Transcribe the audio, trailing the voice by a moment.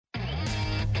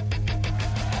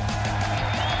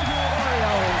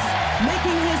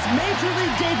Major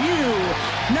League debut,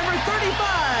 number 35,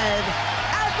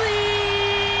 Adley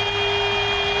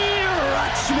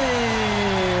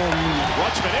Rutschman.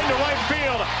 Rutschman into right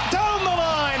field, down the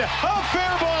line, a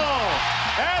fair ball.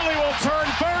 Adley will turn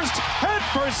first, head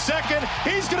for second.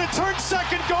 He's going to turn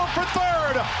second, go for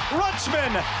third.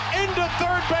 Rutschman into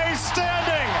third base,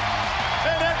 standing.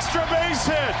 An extra base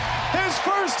hit, his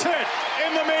first hit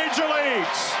in the major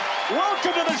leagues.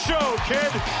 Welcome to the show,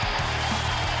 kid.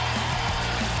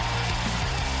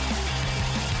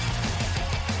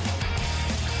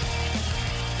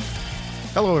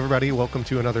 Hello, everybody. Welcome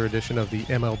to another edition of the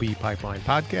MLB Pipeline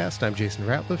Podcast. I'm Jason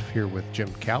Ratliff here with Jim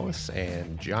Callis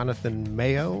and Jonathan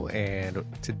Mayo. And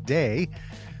today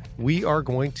we are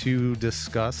going to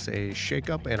discuss a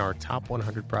shakeup in our top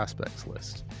 100 prospects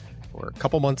list. We're a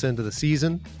couple months into the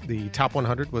season. The top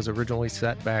 100 was originally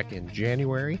set back in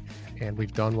January, and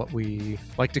we've done what we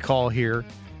like to call here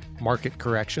market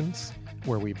corrections,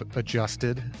 where we've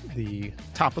adjusted the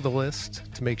top of the list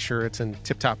to make sure it's in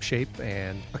tip-top shape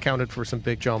and accounted for some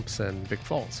big jumps and big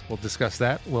falls. We'll discuss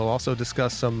that. We'll also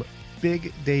discuss some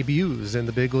big debuts in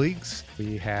the big leagues.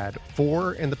 We had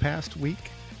 4 in the past week,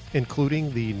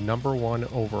 including the number 1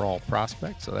 overall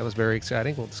prospect. So that was very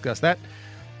exciting. We'll discuss that.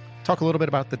 Talk a little bit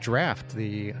about the draft,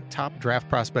 the top draft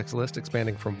prospects list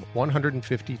expanding from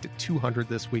 150 to 200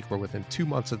 this week. We're within 2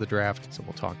 months of the draft, so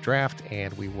we'll talk draft,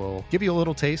 and we will give you a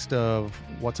little taste of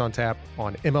what's on tap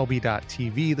on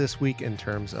MLB.tv this week in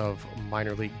terms of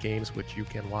minor league games, which you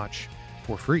can watch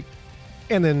for free.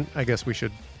 And then I guess we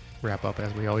should wrap up,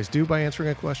 as we always do, by answering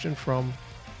a question from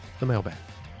the mailbag.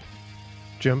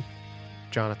 Jim,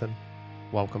 Jonathan,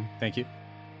 welcome. Thank you.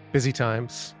 Busy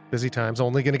times,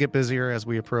 only going to get busier as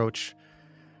we approach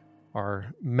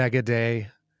our mega day,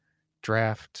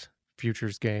 draft,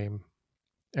 futures game,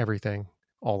 everything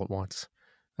all at once.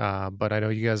 But I know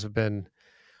you guys have been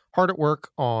hard at work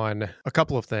on a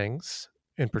couple of things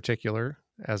in particular,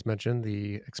 as mentioned,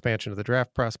 the expansion of the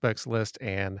draft prospects list.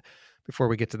 And before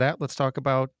we get to that, let's talk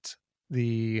about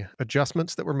the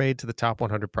adjustments that were made to the top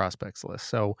 100 prospects list.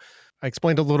 So I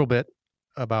explained a little bit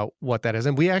about what that is.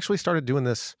 And we actually started doing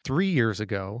this 3 years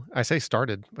ago. I say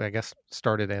started, but I guess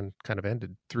started and kind of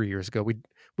ended 3 years ago.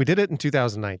 We did it in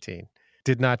 2019.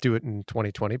 Did not do it in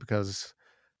 2020 because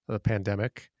of the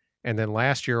pandemic. And then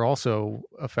last year also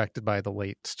affected by the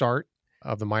late start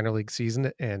of the minor league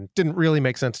season, and didn't really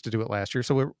make sense to do it last year.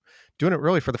 So we're doing it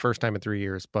really for the first time in 3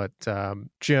 years. But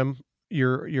Jim,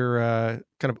 your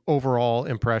kind of overall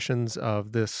impressions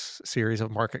of this series of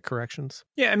market corrections?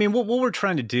 Yeah, I mean, what we're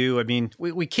trying to do, I mean,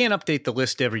 we can't update the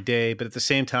list every day, but at the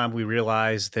same time, we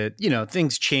realize that,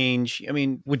 things change. I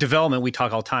mean, with development, we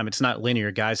talk all the time. It's not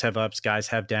linear. Guys have ups, guys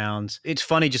have downs. It's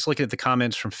funny just looking at the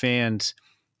comments from fans.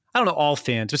 I don't know all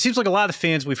fans, but it seems like a lot of the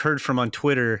fans we've heard from on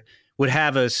Twitter would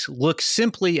have us look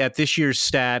simply at this year's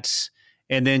stats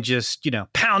and then just,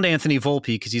 pound Anthony Volpe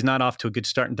because he's not off to a good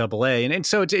start in Double-A. And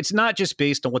so it's not just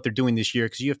based on what they're doing this year,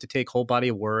 because you have to take whole body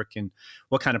of work and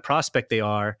what kind of prospect they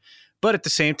are. But at the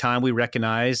same time, we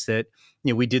recognize that,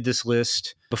 we did this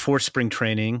list before spring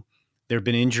training. There have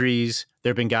been injuries. There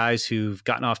have been guys who've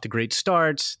gotten off to great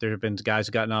starts. There have been guys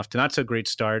who've gotten off to not so great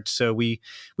starts. So we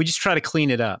just try to clean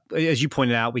it up. As you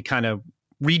pointed out, we kind of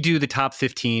redo the top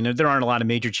 15. There aren't a lot of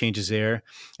major changes there.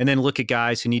 And then look at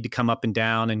guys who need to come up and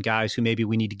down and guys who maybe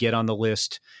we need to get on the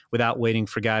list without waiting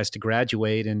for guys to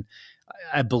graduate. And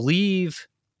I believe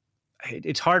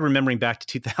it's hard remembering back to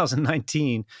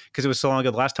 2019 because it was so long ago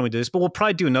the last time we did this, but we'll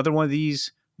probably do another one of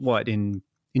these, in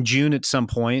June at some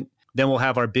point. Then we'll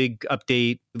have our big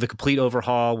update, the complete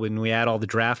overhaul when we add all the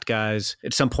draft guys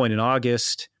at some point in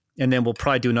August. And then we'll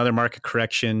probably do another market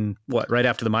correction, right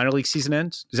after the minor league season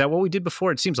ends? Is that what we did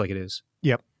before? It seems like it is.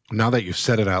 Yep. Now that you've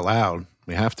said it out loud,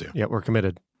 we have to. Yeah, we're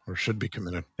committed. Or should be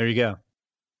committed. There you go.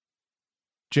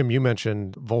 Jim, you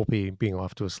mentioned Volpe being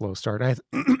off to a slow start. I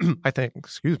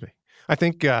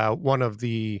think one of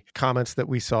the comments that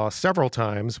we saw several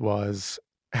times was,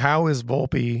 how is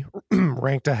Volpe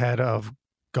ranked ahead of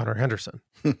Gunnar Henderson?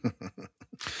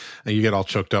 And you get all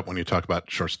choked up when you talk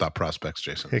about shortstop prospects,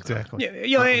 Jason. Exactly.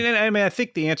 Yeah, I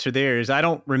think the answer there is I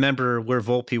don't remember where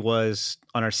Volpe was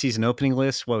on our season opening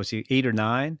list. What was he, 8 or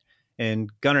 9? And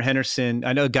Gunnar Henderson,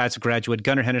 I know guys have graduated.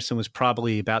 Gunnar Henderson was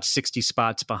probably about 60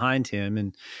 spots behind him.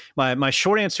 And my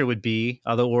short answer would be,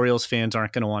 although Orioles fans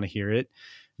aren't going to want to hear it,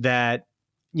 that,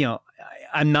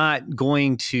 I'm not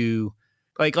going to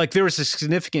like there was a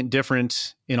significant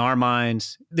difference in our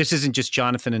minds. This isn't just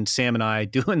Jonathan and Sam and I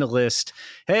doing the list.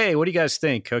 Hey, what do you guys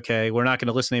think? Okay, we're not going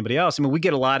to listen to anybody else. I mean, we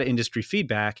get a lot of industry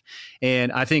feedback,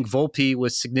 and I think Volpe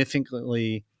was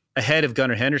significantly ahead of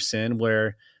Gunnar Henderson,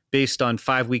 where based on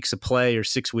 5 weeks of play or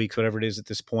 6 weeks, whatever it is at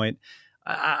this point,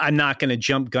 I'm not going to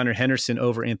jump Gunnar Henderson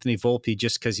over Anthony Volpe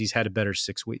just because he's had a better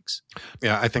 6 weeks.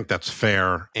 Yeah, I think that's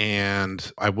fair.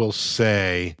 And I will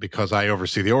say, because I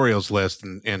oversee the Orioles list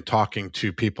and talking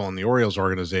to people in the Orioles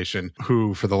organization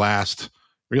who for the last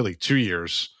really 2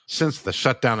 years, since the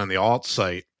shutdown on the alt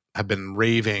site, have been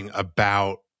raving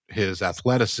about his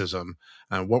athleticism.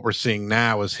 And what we're seeing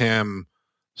now is him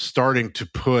starting to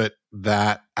put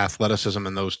that athleticism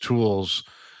and those tools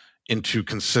into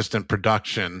consistent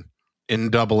production in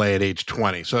Double-A at age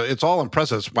 20. So it's all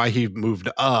impressive. That's why he moved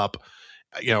up.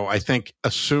 I think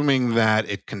assuming that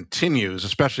it continues,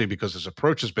 especially because his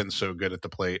approach has been so good at the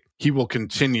plate, he will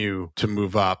continue to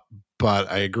move up. But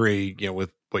I agree,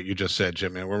 with what you just said,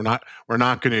 Jim. We're not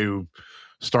going to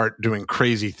start doing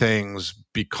crazy things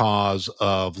because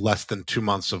of less than 2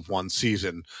 months of one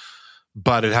season.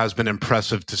 But it has been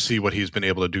impressive to see what he's been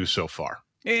able to do so far.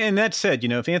 And that said,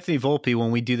 if Anthony Volpe,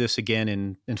 when we do this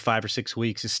again in 5 or 6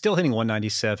 weeks, is still hitting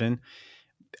 197,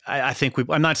 I think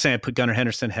I'm not saying I put Gunnar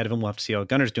Henderson ahead of him. We'll have to see how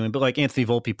Gunnar's doing. But like Anthony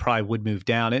Volpe probably would move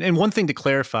down. And one thing to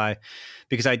clarify,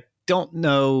 because I don't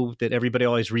know that everybody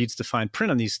always reads the fine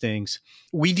print on these things,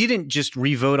 we didn't just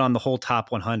revote on the whole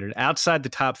top 100. Outside the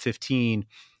top 15,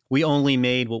 we only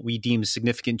made what we deem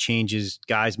significant changes,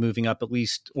 guys moving up at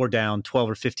least or down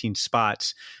 12 or 15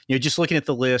 spots. Just looking at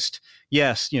the list,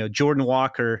 yes, Jordan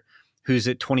Walker, who's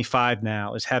at 25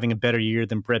 now, is having a better year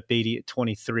than Brett Baty at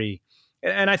 23.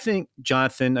 And I think,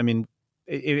 Jonathan,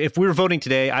 if we were voting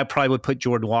today, I probably would put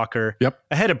Jordan Walker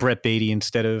ahead of Brett Baty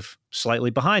instead of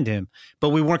slightly behind him. But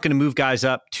we weren't going to move guys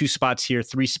up 2 spots here,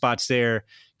 3 spots there,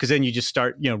 because then you just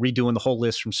start, redoing the whole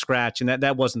list from scratch. And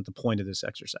that wasn't the point of this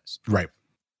exercise. Right.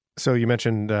 So you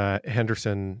mentioned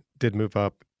Henderson did move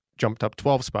up, jumped up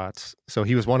 12 spots. So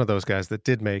he was one of those guys that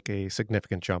did make a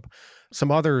significant jump.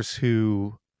 Some others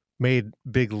who made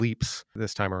big leaps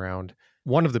this time around,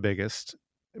 one of the biggest,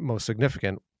 most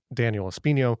significant, Daniel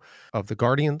Espino of the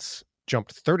Guardians,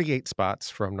 jumped 38 spots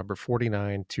from number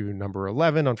 49 to number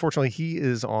 11. Unfortunately, he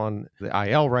is on the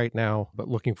IL right now, but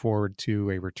looking forward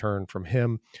to a return from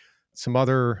him. Some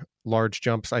other large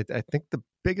jumps. I think the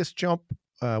biggest jump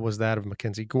was that of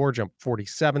Mackenzie Gore, jumped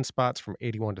 47 spots from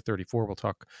 81 to 34. We'll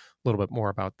talk a little bit more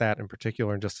about that in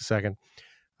particular in just a second.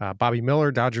 Bobby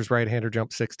Miller, Dodgers right-hander,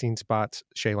 jumped 16 spots.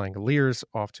 Shea Langoliers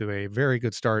off to a very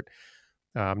good start.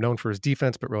 Known for his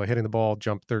defense, but really hitting the ball,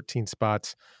 jumped 13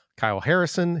 spots. Kyle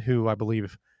Harrison, who I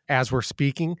believe, as we're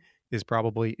speaking, is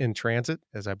probably in transit,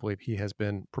 as I believe he has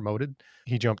been promoted.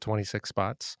 He jumped 26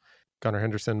 spots. Gunnar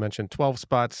Henderson mentioned 12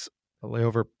 spots.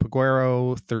 Leover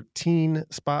Peguero, 13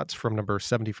 spots from number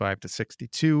 75 to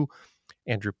 62.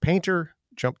 Andrew Painter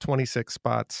jumped 26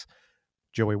 spots.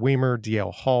 Joey Wiemer,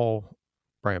 DL Hall,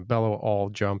 Brian Bello all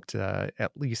jumped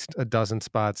at least a dozen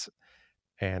spots.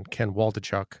 And Ken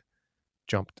Waldichuk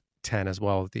jumped 10 as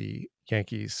well. The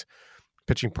Yankees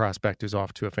pitching prospect who's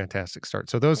off to a fantastic start.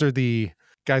 So those are the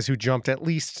guys who jumped at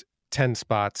least 10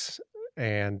 spots.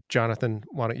 And Jonathan,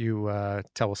 why don't you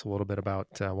tell us a little bit about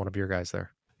one of your guys there?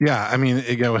 Yeah,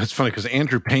 it's funny because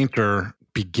Andrew Painter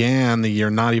began the year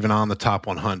not even on the top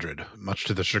 100, much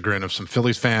to the chagrin of some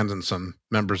Phillies fans and some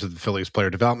members of the Phillies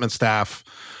player development staff,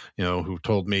 who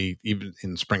told me even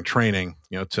in spring training,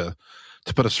 to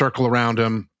put a circle around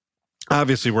him.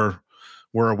 Obviously, we're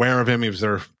aware of him. He was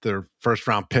their first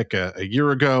round pick a year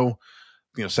ago,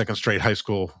 second straight high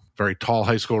school, very tall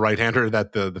high school right-hander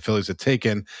that the Phillies had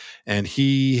taken, and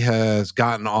he has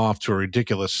gotten off to a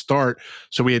ridiculous start.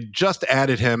 So we had just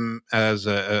added him as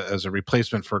a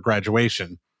replacement for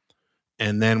graduation,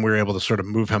 and then we were able to sort of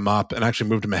move him up and actually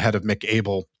moved him ahead of Mick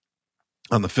Abel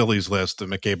on the Phillies list.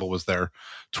 Mick Abel was their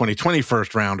 2020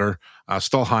 first rounder,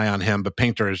 still high on him, but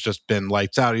Painter has just been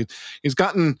lights out. He's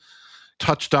gotten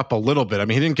touched up a little bit.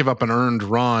 He didn't give up an earned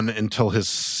run until his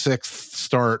 6th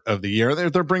start of the year.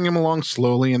 They're bringing him along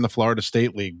slowly in the Florida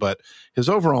State League, but his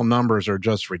overall numbers are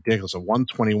just ridiculous. A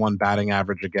 121 batting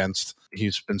average against.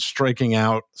 He's been striking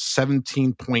out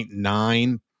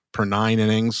 17.9 per 9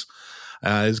 innings.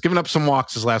 He's given up some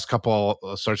walks his last couple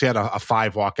starts. He had a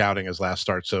 5-walk outing his last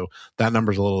start, so that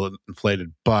number's a little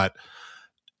inflated. But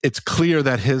it's clear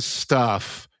that his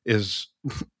stuff is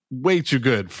way too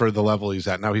good for the level he's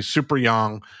at. Now, he's super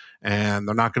young, and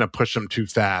they're not going to push him too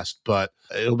fast, but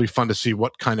it'll be fun to see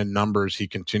what kind of numbers he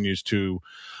continues to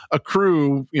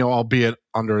accrue, albeit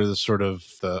under the sort of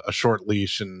a short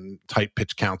leash and tight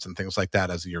pitch counts and things like that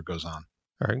as the year goes on.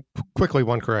 All right. Quickly,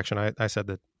 one correction. I said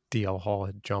that DL Hall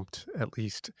had jumped at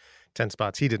least 10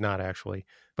 spots. He did not actually,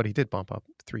 but he did bump up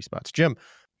 3 spots. Jim,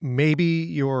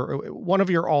 maybe one of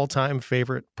your all-time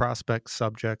favorite prospect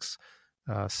subject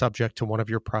to one of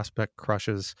your prospect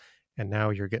crushes, and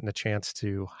now you're getting a chance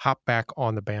to hop back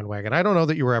on the bandwagon. I don't know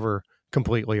that you were ever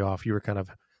completely off. You were kind of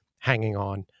hanging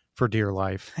on for dear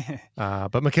life.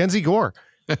 But Mackenzie Gore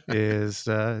has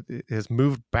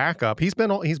moved back up. He's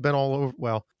been all over.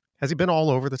 Well, has he been all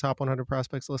over the top 100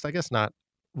 prospects list? I guess not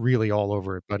really all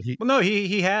over it, but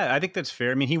he had. I think that's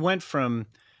fair. I mean, he went from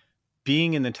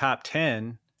being in the top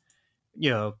 10,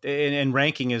 and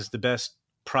ranking as the best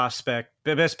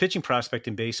pitching prospect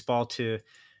in baseball, to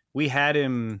we had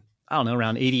him, I don't know,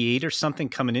 around 88 or something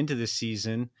coming into this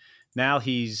season. Now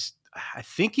I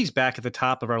think he's back at the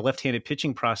top of our left-handed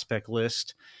pitching prospect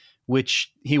list,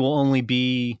 which he will only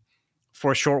be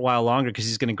for a short while longer because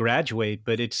he's going to graduate.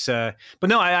 But but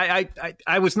no,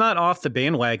 I was not off the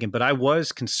bandwagon, but I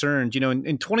was concerned,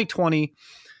 in 2020,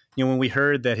 when we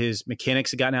heard that his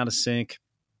mechanics had gotten out of sync,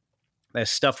 that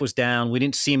stuff was down. We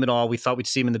didn't see him at all. We thought we'd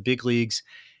see him in the big leagues.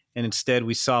 And instead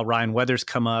we saw Ryan Weathers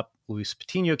come up, Luis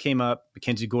Patino came up,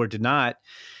 Mackenzie Gore did not.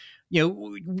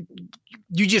 You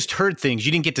just heard things.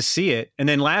 You didn't get to see it. And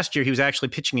then last year he was actually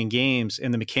pitching in games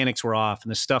and the mechanics were off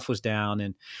and the stuff was down.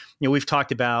 And, we've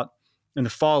talked about in the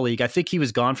fall league, I think he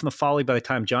was gone from the fall league by the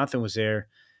time Jonathan was there.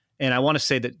 And I want to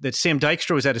say that Sam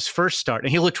Dykstra was at his first start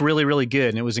and he looked really, really good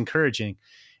and it was encouraging.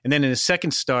 And then in his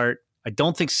second start, I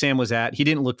don't think Sam was he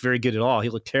didn't look very good at all. He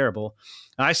looked terrible.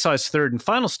 And I saw his third and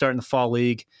final start in the fall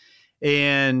league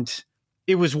and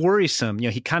it was worrisome.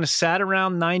 He kind of sat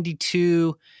around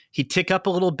 92. He'd tick up a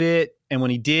little bit. And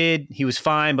when he did, he was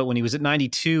fine. But when he was at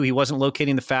 92, he wasn't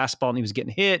locating the fastball and he was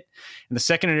getting hit. And the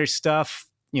secondary stuff,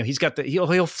 he's got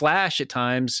he'll flash at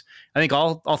times. I think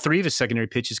all three of his secondary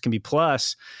pitches can be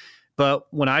plus. But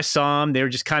when I saw him, they were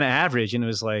just kind of average. And it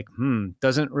was like,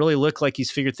 doesn't really look like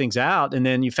he's figured things out. And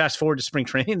then you fast forward to spring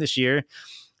training this year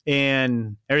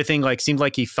and everything seemed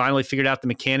like he finally figured out the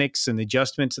mechanics and the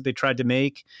adjustments that they tried to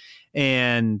make.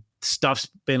 And stuff's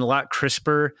been a lot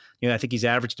crisper. I think he's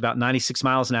averaged about 96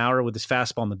 miles an hour with his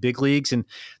fastball in the big leagues. And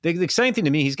the exciting thing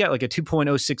to me, he's got like a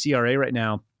 2.06 ERA right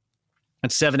now.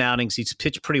 At 7 outings, he's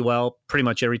pitched pretty well, pretty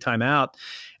much every time out.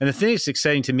 And the thing that's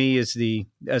exciting to me is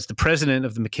as the president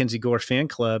of the Mackenzie Gore fan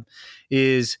club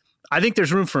is I think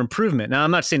there's room for improvement. Now,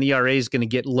 I'm not saying the ERA is going to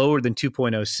get lower than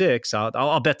 2.06.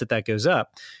 I'll bet that goes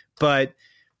up. But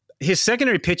his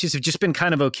secondary pitches have just been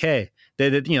kind of okay.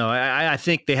 I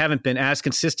think they haven't been as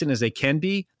consistent as they can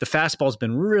be. The fastball's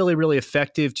been really, really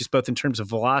effective, just both in terms of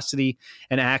velocity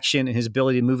and action and his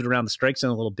ability to move it around the strike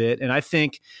zone a little bit. And I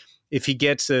think if he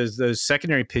gets those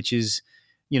secondary pitches,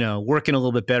 working a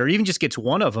little bit better, even just gets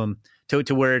one of them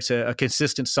to where it's a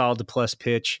consistent, solid to plus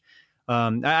pitch,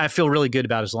 I feel really good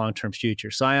about his long-term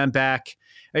future. So I am back.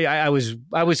 I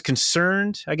was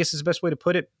concerned, I guess is the best way to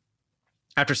put it,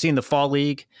 after seeing the fall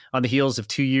league on the heels of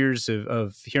 2 years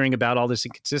of hearing about all this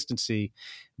inconsistency.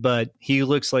 But he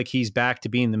looks like he's back to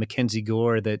being the Mackenzie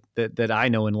Gore that I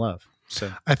know and love. So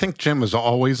I think Jim was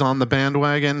always on the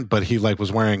bandwagon, but he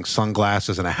was wearing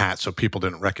sunglasses and a hat, so people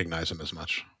didn't recognize him as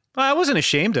much. Well, I wasn't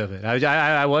ashamed of it.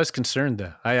 I was concerned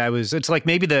though. I was. It's like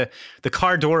maybe the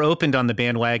car door opened on the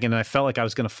bandwagon, and I felt like I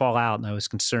was going to fall out, and I was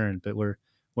concerned. But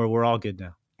we're all good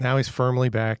now. Now he's firmly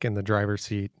back in the driver's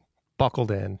seat,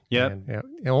 buckled in. Yep. And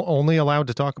only allowed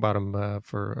to talk about him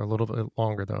for a little bit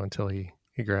longer though, until he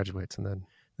graduates, and then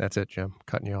that's it. Jim,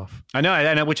 cutting you off. I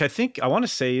know, which I want to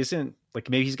say isn't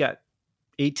maybe he's got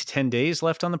 8 to 10 days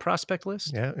left on the prospect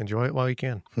list. Yeah, enjoy it while you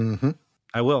can. Mm-hmm.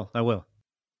 I will.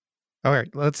 All right,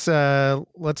 let's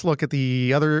look at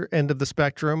the other end of the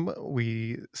spectrum.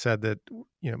 We said that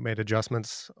made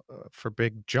adjustments for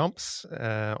big jumps.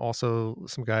 Also,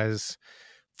 some guys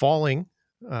falling.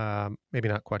 Maybe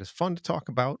not quite as fun to talk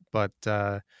about, but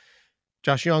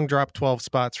Josh Young dropped 12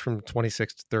 spots from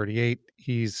 26 to 38.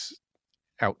 He's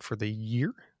out for the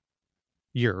year,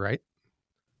 right?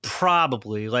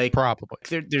 Probably.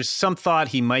 There's some thought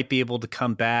he might be able to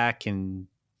come back and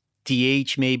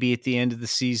DH maybe at the end of the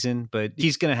season, but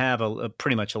he's going to have a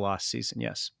pretty much a lost season.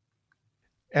 Yes.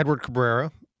 Edward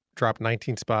Cabrera dropped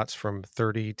 19 spots from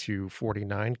 30 to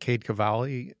 49. Cade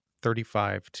Cavalli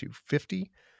 35 to 50.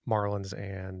 Marlins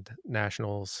and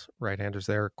Nationals right-handers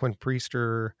there. Quinn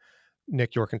Priester,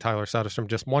 Nick York, and Tyler Soderstrom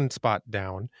just one spot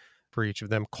down for each of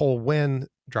them. Cole Winn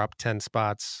dropped 10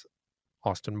 spots.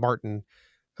 Austin Martin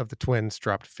of the Twins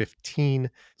dropped 15.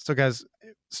 So guys,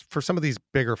 for some of these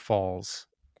bigger falls,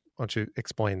 why don't you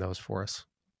explain those for us?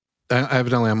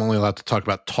 Evidently, I'm only allowed to talk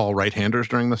about tall right-handers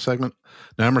during this segment.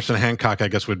 Now, Emerson Hancock, I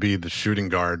guess, would be the shooting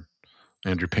guard.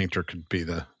 Andrew Painter could be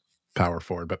the power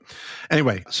forward. But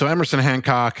anyway, so Emerson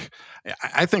Hancock,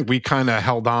 I think we kind of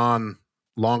held on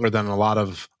longer than a lot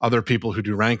of other people who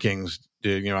do rankings.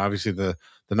 Obviously the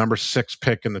number 6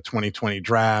 pick in the 2020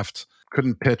 draft,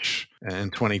 couldn't pitch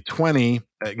in 2020.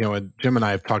 Jim and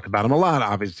I have talked about him a lot.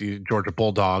 Obviously, Georgia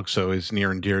Bulldog, so he's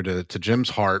near and dear to Jim's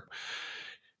heart.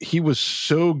 He was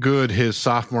so good his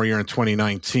sophomore year in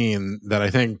 2019 that I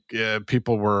think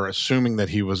people were assuming that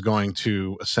he was going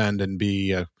to ascend and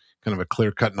be kind of a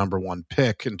clear-cut number one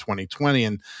pick in 2020,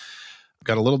 and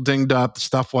got a little dinged up. The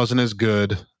stuff wasn't as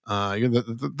good.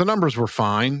 The numbers were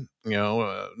fine,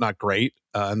 not great.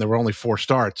 And there were only 4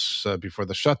 starts before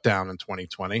the shutdown in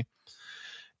 2020.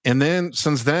 And then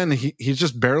since then, he's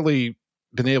just barely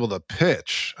been able to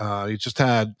pitch. He just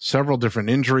had several different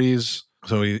injuries.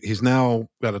 So he's now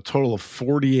got a total of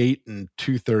 48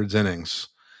 2/3 innings.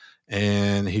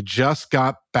 And he just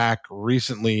got back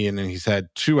recently, and he's had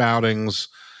 2 outings,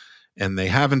 and they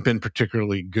haven't been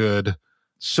particularly good.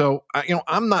 So,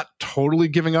 I'm not totally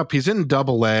giving up. He's in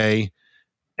Double-A,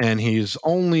 and he's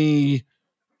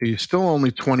still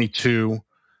only 22.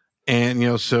 And,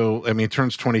 he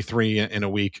turns 23 in a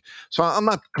week. So I'm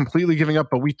not completely giving up,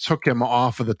 but we took him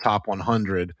off of the top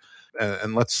 100.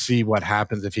 And let's see what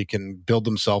happens if he can build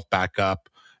himself back up.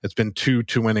 It's been 2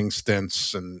 2-inning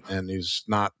stints, and he's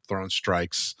not throwing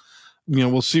strikes.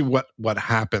 We'll see what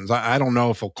happens. I don't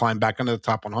know if he'll climb back into the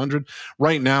top 100.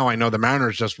 Right now, I know the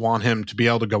Mariners just want him to be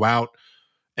able to go out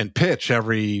and pitch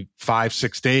every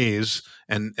 5-6 days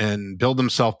and build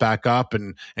himself back up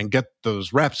and get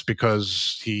those reps,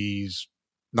 because he's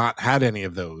not had any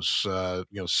of those,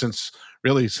 since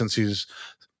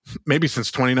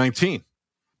 2019.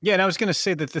 Yeah, and I was going to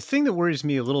say that the thing that worries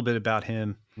me a little bit about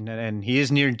him, and he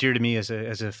is near and dear to me as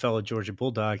a fellow Georgia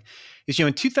Bulldog, is,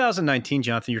 in 2019,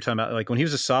 Jonathan, you're talking about, like, when he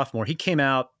was a sophomore, he came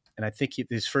out, and I think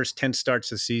his first 10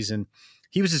 starts of the season,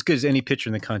 he was as good as any pitcher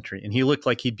in the country, and he looked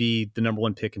like he'd be the number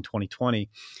one pick in 2020.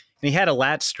 And he had a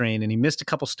lat strain, and he missed a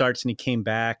couple starts, and he came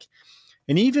back.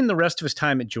 And even the rest of his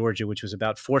time at Georgia, which was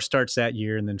about 4 starts that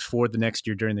year and then 4 the next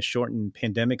year during the shortened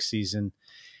pandemic season,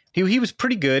 he was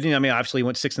pretty good. Obviously he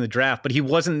went 6th in the draft, but he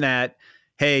wasn't that,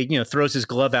 throws his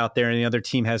glove out there and the other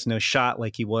team has no shot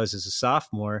like he was as a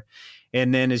sophomore.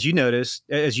 And then as you noted,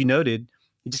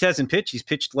 he just hasn't pitched. He's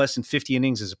pitched less than 50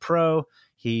 innings as a pro.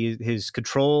 His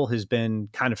control has been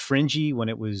kind of fringy when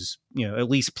it was, at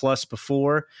least plus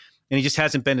before, and he just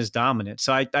hasn't been as dominant.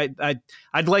 So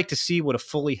I'd like to see what a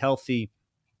fully healthy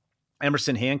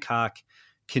Emerson Hancock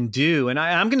can do. And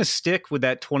I'm going to stick with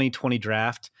that 2020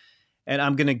 draft. And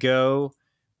I'm going to go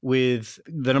with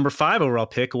the number 5 overall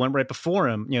pick who went right before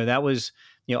him. That was,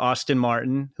 Austin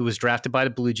Martin, who was drafted by the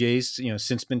Blue Jays,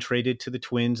 since been traded to the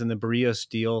Twins in the Barrios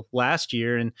deal last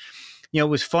year. And, it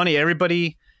was funny.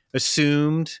 Everybody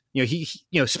assumed,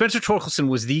 Spencer Torkelson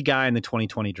was the guy in the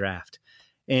 2020 draft.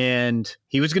 And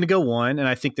he was going to go 1. And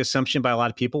I think the assumption by a lot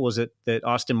of people was that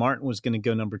Austin Martin was going to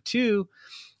go number 2.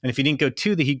 And if he didn't go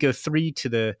 2, that he'd go 3 to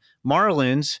the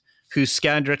Marlins, whose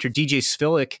scouting director, DJ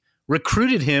Svihlik,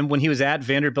 recruited him when he was at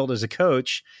Vanderbilt as a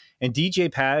coach, and and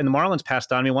the Marlins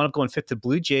passed on him. He wound up going 5th to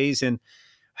Blue Jays. And,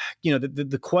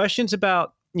 the questions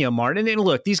about, Martin, and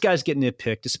look, these guys get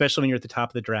nitpicked, especially when you're at the top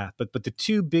of the draft. But the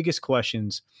 2 biggest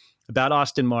questions about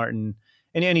Austin Martin,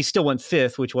 and he still went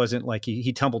 5th, which wasn't like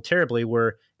he tumbled terribly,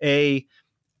 were A,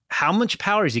 how much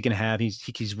power is he going to have?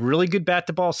 He's really good bat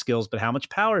to ball skills, but how much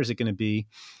power is it going to be?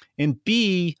 And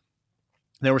B,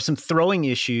 there were some throwing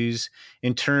issues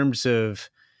in terms of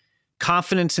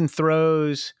confidence in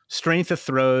throws, strength of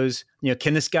throws.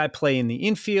 Can this guy play in the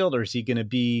infield, or is he going to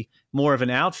be more of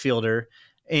an outfielder?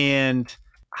 And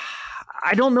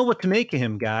I don't know what to make of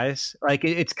him, guys. Like,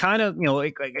 it's kind of,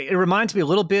 it reminds me a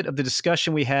little bit of the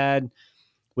discussion we had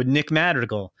with Nick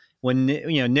Madrigal when,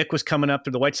 Nick was coming up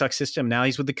through the White Sox system. Now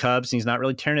he's with the Cubs and he's not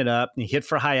really tearing it up. And he hit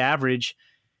for high average,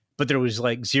 but there was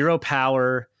like 0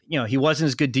 power. He wasn't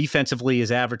as good defensively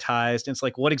as advertised. And it's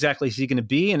like, what exactly is he going to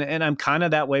be? And I'm kind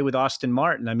of that way with Austin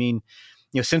Martin. I mean,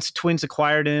 since the Twins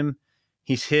acquired him,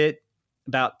 he's hit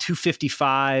about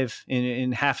 255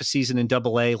 in half a season in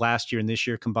Double-A last year and this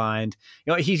year combined.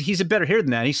 He's a better hitter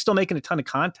than that. He's still making a ton of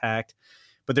contact,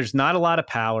 but there's not a lot of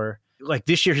power. Like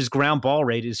this year, his ground ball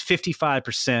rate is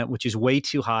 55%, which is way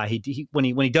too high. When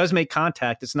he does make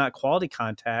contact, it's not quality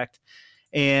contact.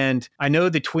 And I know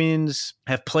the Twins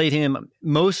have played him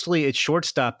mostly at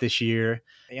shortstop this year.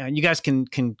 And you guys can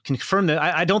confirm that.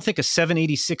 I don't think a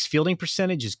 786 fielding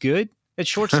percentage is good at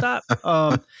shortstop.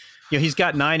 He's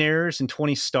got 9 errors and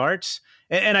 20 starts.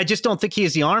 And I just don't think he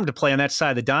has the arm to play on that side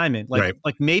of the diamond.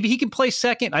 Like maybe he can play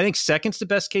second. I think second's the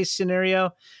best case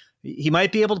scenario. He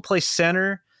might be able to play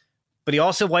center, but he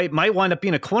also might wind up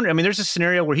being a corner. I mean, there's a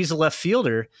scenario where he's a left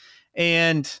fielder,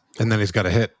 and then he's got to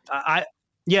hit. I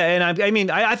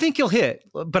think he'll hit,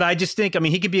 but I just think,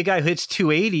 he could be a guy who hits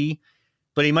 280,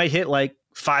 but he might hit like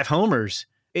 5 homers.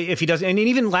 if he doesn't. And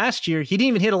even last year, he didn't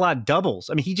even hit a lot of doubles.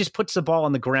 I mean, he just puts the ball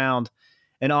on the ground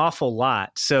an awful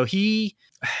lot. So he,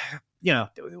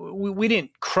 we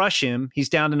didn't crush him. He's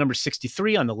down to number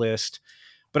 63 on the list.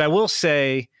 But I will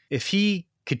say, if he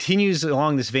continues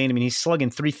along this vein, I mean, he's slugging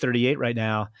 338 right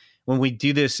now. When we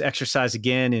do this exercise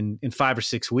again in 5 or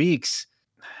 6 weeks,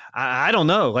 I don't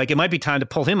know. Like, it might be time to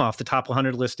pull him off the top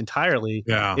 100 list entirely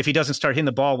if he doesn't start hitting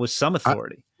the ball with some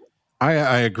authority.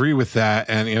 I agree with that.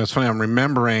 And, it's funny, I'm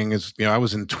remembering I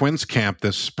was in Twins camp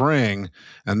this spring,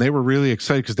 and they were really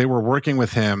excited because they were working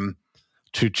with him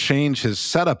to change his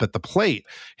setup at the plate.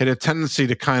 He had a tendency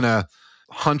to kind of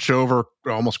hunch over,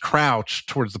 almost crouch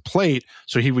towards the plate,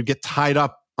 so he would get tied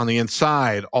up on the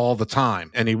inside all the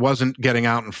time. And he wasn't getting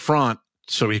out in front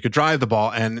so he could drive the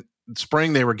ball. And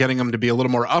spring, they were getting him to be a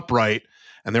little more upright,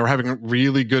 and they were having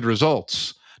really good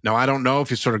results. Now, I don't know if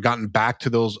he's sort of gotten back to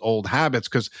those old habits,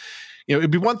 because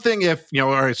it'd be one thing if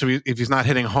all right, so if he's not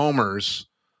hitting homers,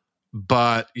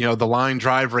 but the line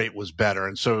drive rate was better,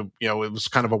 and so it was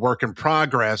kind of a work in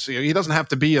progress. He doesn't have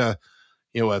to be a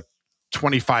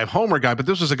 25 homer guy, but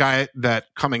this was a guy that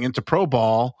coming into pro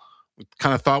ball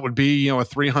kind of thought would be a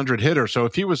 300 hitter. So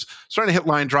if he was starting to hit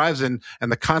line drives and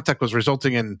the contact was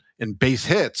resulting in base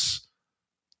hits,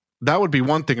 that would be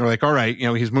one thing. We're like, all right,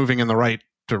 he's moving in the right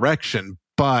direction,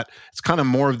 but it's kind of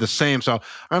more of the same. So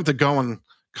I have to go and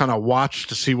kind of watch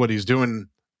to see what he's doing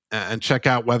and check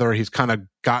out whether he's kind of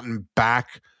gotten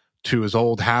back to his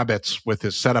old habits with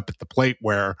his setup at the plate,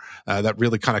 where that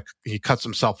really kind of he cuts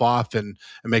himself off and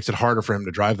makes it harder for him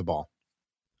to drive the ball.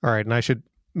 All right, and I should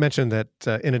mention that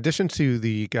in addition to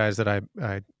the guys that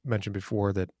I mentioned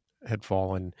before that had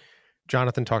fallen,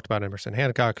 Jonathan talked about Emerson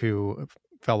Hancock, who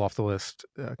fell off the list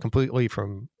completely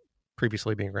from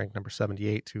previously being ranked number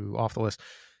 78 to off the list.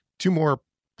 Two more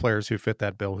players who fit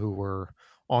that bill who were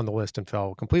on the list and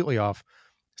fell completely off.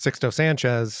 Sixto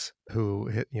Sanchez, who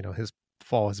his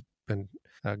fall has been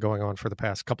going on for the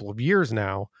past couple of years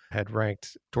now, had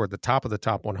ranked toward the top of the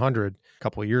top 100 a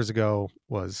couple of years ago,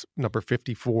 was number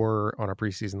 54 on our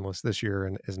preseason list this year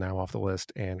and is now off the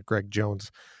list. And Greg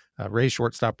Jones, Rays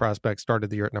shortstop prospect, started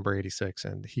the year at number 86,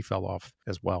 and he fell off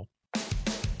as well.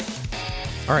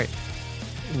 All right,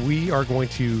 we are going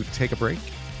to take a break,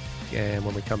 and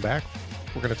when we come back,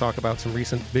 we're going to talk about some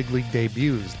recent big league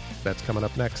debuts. That's coming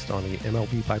up next on the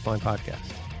MLB Pipeline Podcast.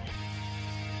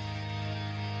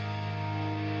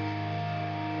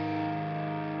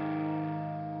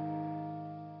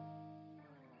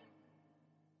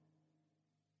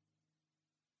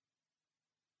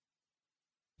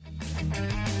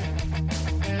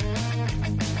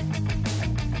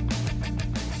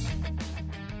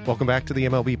 Welcome back to the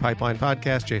MLB Pipeline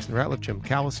Podcast. Jason Ratliff, Jim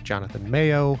Callis, Jonathan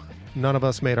Mayo. None of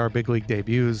us made our big league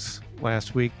debuts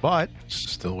last week, but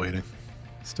still waiting.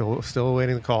 Still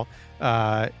awaiting the call.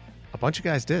 A bunch of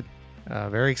guys did.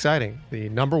 Very exciting. The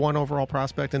number one overall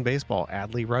prospect in baseball,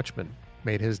 Adley Rutschman,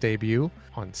 made his debut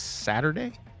on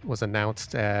Saturday. Was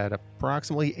announced at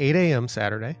approximately 8 a.m.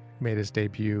 Saturday. Made his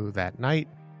debut that night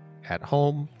at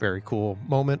home. Very cool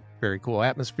moment. Very cool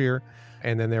atmosphere.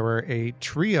 And then there were a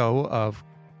trio of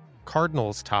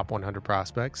Cardinals top 100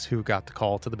 prospects who got the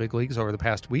call to the big leagues over the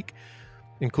past week,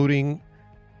 including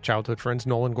childhood friends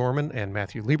Nolan Gorman and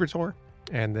Matthew Liberatore,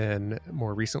 and then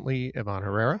more recently, Ivan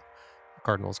Herrera,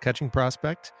 Cardinals catching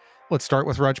prospect. Let's start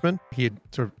with Rutschman. He had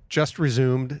sort of just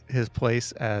resumed his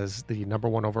place as the number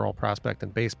one overall prospect in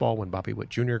baseball when Bobby Witt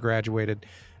Jr. graduated.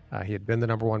 He had been the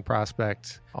number one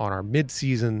prospect on our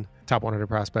mid-season top 100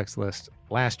 prospects list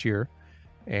last year.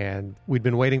 And we'd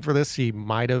been waiting for this. He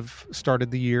might have started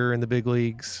the year in the big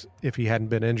leagues if he hadn't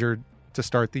been injured to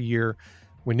start the year.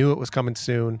 We knew it was coming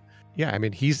soon. Yeah, I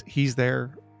mean, he's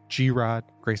there. G-Rod,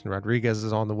 Grayson Rodriguez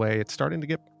is on the way. It's starting to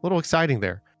get a little exciting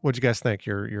there. What'd you guys think?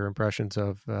 Your impressions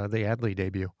of the Adley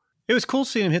debut? It was cool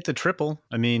seeing him hit the triple.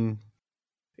 I mean,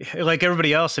 like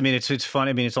everybody else, I mean, it's fun.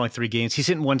 I mean, it's only 3 games. He's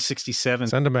hitting 167.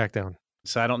 Send him back down.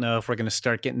 So I don't know if we're going to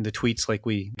start getting the tweets like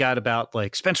we got about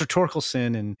like Spencer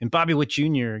Torkelson and Bobby Witt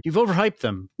Jr. You've overhyped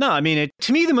them. No, I mean,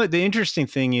 to me, the interesting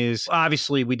thing is,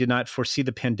 obviously, we did not foresee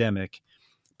the pandemic.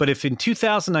 But if in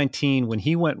 2019, when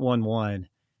he went 1-1,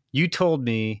 you told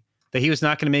me that he was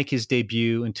not going to make his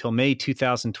debut until May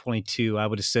 2022, I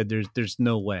would have said there's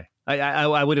no way.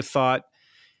 I would have thought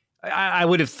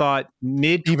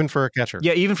mid, even for a catcher.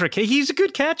 Yeah, even for a catcher, he's a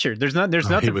good catcher. There's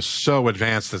nothing. He was so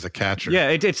advanced as a catcher. Yeah,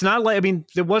 it's not like, I mean,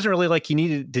 it wasn't really like he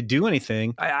needed to do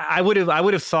anything. I would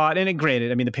have thought, and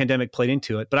granted, I mean, the pandemic played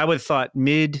into it, but I would have thought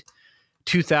mid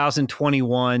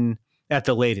 2021 at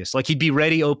the latest. Like he'd be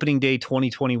ready opening day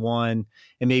 2021,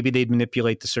 and maybe they'd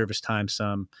manipulate the service time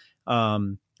some.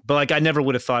 But like, I never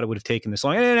would have thought it would have taken this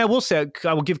long. And I will say,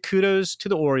 I will give kudos to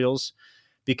the Orioles,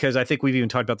 because I think we've even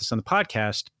talked about this on the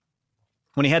podcast.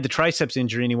 When he had the triceps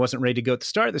injury and he wasn't ready to go at the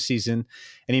start of the season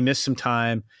and he missed some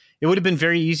time, it would have been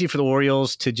very easy for the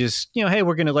Orioles to just, hey,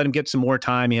 we're going to let him get some more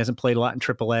time. He hasn't played a lot in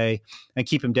AAA, and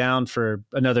keep him down for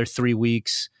another 3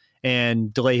 weeks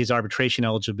and delay his arbitration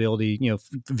eligibility,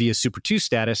 via Super 2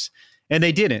 status. And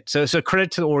they didn't. So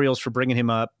credit to the Orioles for bringing him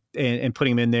up and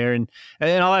putting him in there. And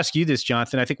I'll ask you this,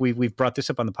 Jonathan. I think we've brought this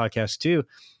up on the podcast too.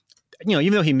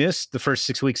 Even though he missed the first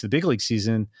 6 weeks of the big league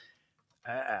season,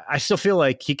 I still feel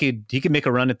like he could make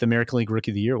a run at the American League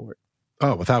Rookie of the Year award.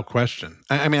 Oh, without question.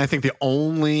 I mean, I think the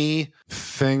only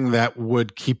thing that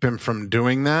would keep him from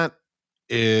doing that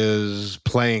is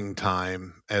playing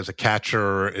time as a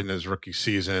catcher in his rookie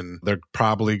season. They're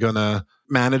probably going to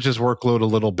manage his workload a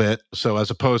little bit. So as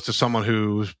opposed to someone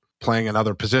who's playing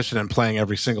another position and playing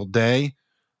every single day,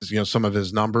 some of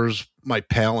his numbers might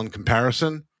pale in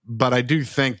comparison. But I do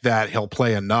think that he'll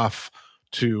play enough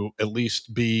to at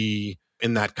least be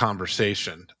in that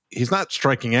conversation. He's not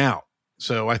striking out.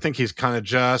 So I think he's kind of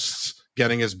just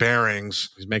getting his bearings.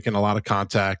 He's making a lot of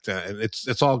contact, and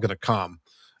it's all going to come.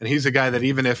 And he's a guy that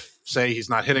even if, say, he's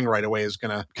not hitting right away, is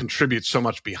going to contribute so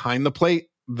much behind the plate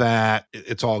that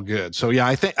it's all good. So yeah,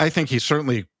 I think he's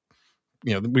certainly,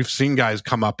 we've seen guys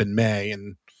come up in May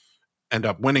and end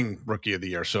up winning Rookie of the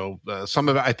Year. So some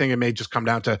of it, I think it may just come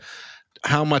down to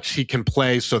how much he can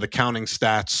play, so the counting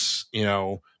stats,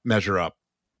 measure up.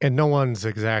 And no one's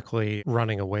exactly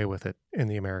running away with it in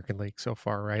the American League so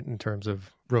far, right? In terms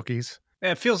of rookies.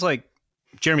 Yeah, it feels like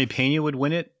Jeremy Pena would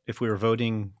win it if we were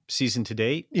voting season to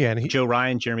date. Yeah. And Joe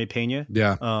Ryan, Jeremy Pena.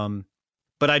 Yeah.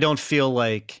 But I don't feel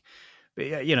like,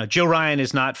 Joe Ryan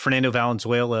is not Fernando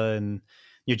Valenzuela, and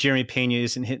Jeremy Pena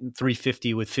isn't hitting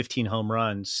 350 with 15 home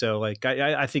runs. So like,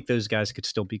 I think those guys could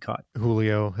still be caught.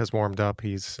 Julio has warmed up.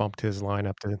 He's bumped his line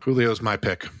up to. Julio's my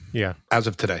pick. Yeah. As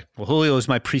of today. Well, Julio is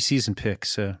my preseason pick,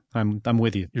 so I'm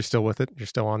with you. You're still with it? You're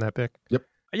still on that pick? Yep.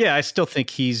 Yeah, I still think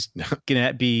he's going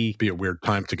to be a weird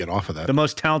time to get off of that. The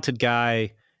most talented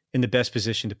guy in the best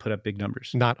position to put up big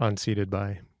numbers. Not unseated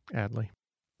by Adley.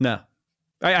 No.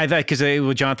 I because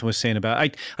what Jonathan was saying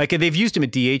about, they've used him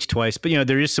at DH twice, but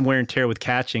there is some wear and tear with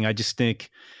catching. I just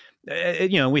think,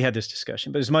 we had this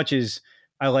discussion, but as much as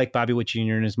I like Bobby Witt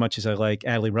Jr. and as much as I like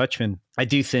Adley Rutschman, I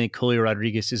do think Julio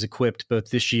Rodriguez is equipped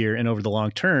both this year and over the long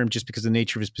term, just because of the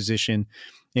nature of his position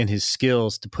and his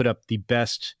skills, to put up the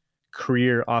best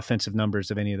career offensive numbers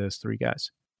of any of those three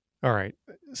guys. All right,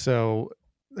 so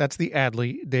that's the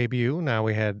Adley debut. Now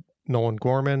we had Nolan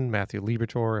Gorman, Matthew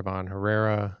Liberatore, Ivan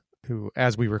Herrera, who,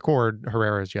 as we record,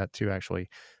 Herrera is yet to actually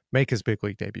make his big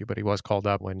league debut, but he was called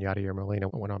up when Yadier Molina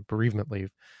went on bereavement leave.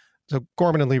 So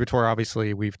Gorman and Liberatore,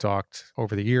 obviously, we've talked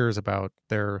over the years about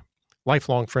their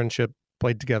lifelong friendship,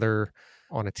 played together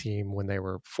on a team when they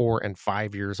were 4 and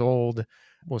 5 years old. It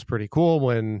was pretty cool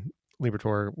when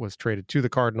Liberatore was traded to the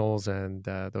Cardinals, and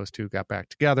those two got back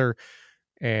together.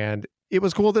 And it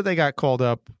was cool that they got called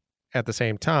up at the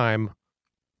same time.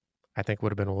 I think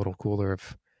would have been a little cooler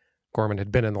if Gorman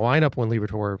had been in the lineup when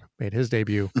Liberatore made his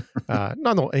debut. I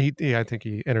think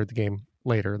he entered the game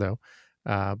later, though.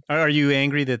 Are you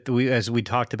angry that as we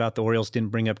talked about, the Orioles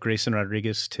didn't bring up Grayson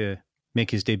Rodriguez to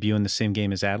make his debut in the same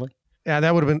game as Adley? Yeah,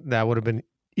 that would have been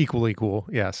equally cool.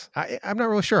 Yes, I'm not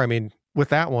really sure. I mean, with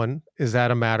that one, is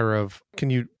that a matter of, can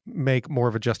you make more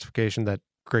of a justification that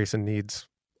Grayson needs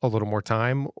a little more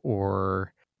time,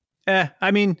 or?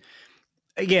 I mean,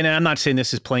 again, and I'm not saying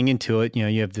this is playing into it.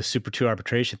 You have the Super 2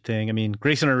 arbitration thing. I mean,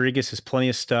 Grayson Rodriguez has plenty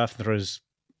of stuff, throws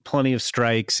plenty of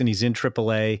strikes, and he's in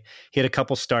AAA. He had a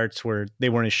couple starts where they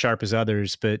weren't as sharp as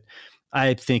others, but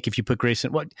I think if you put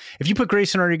Grayson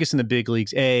Rodriguez in the big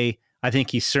leagues, I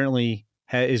think he certainly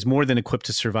is more than equipped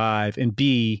to survive, and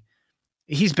B,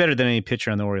 he's better than any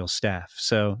pitcher on the Orioles staff.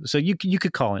 So you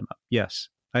could call him up. Yes,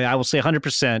 I will say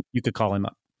 100%. You could call him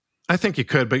up. I think you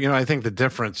could, but I think the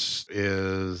difference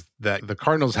is that the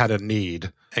Cardinals had a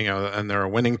need, and they're a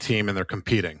winning team and they're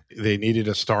competing. They needed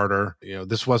a starter.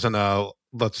 This wasn't a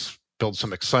let's build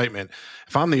some excitement.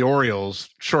 If I'm the Orioles,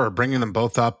 sure, bringing them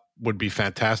both up would be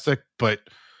fantastic, but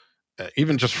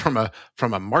even just from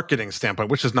a marketing standpoint,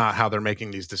 which is not how they're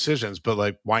making these decisions, but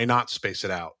like, why not space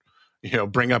it out?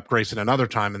 Bring up Grayson another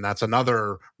time, and that's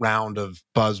another round of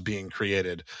buzz being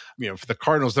created. For the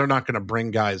Cardinals, they're not going to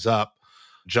bring guys up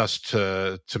just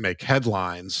to make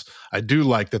headlines. I do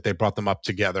like that they brought them up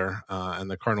together, and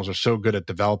the Cardinals are so good at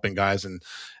developing guys and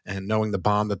knowing the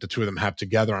bond that the two of them have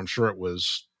together. I'm sure it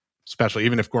was special,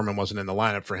 even if Gorman wasn't in the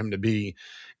lineup, for him to be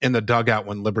in the dugout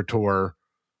when Liberatore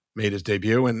made his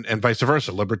debut, and vice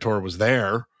versa. Liberatore was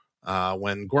there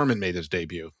when Gorman made his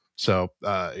debut. So,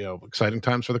 exciting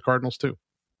times for the Cardinals too.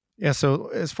 Yeah. So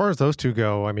as far as those two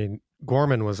go, I mean,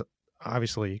 Gorman was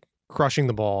obviously crushing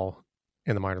the ball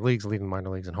in the minor leagues, leading the minor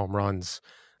leagues in home runs.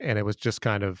 And it was just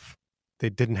kind of, they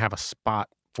didn't have a spot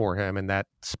for him. And that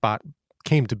spot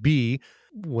came to be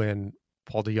when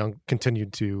Paul DeJong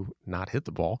continued to not hit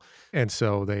the ball. And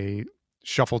so they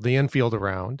shuffled the infield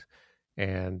around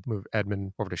and moved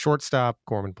Edman over to shortstop,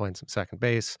 Gorman playing some second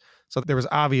base. So there was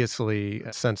obviously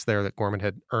a sense there that Gorman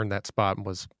had earned that spot and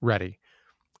was ready.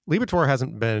 Liberatore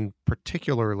hasn't been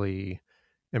particularly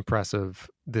impressive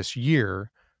this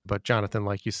year, but Jonathan,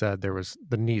 like you said, there was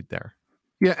the need there.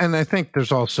 Yeah, and I think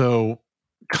there's also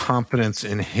confidence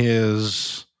in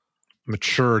his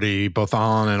maturity, both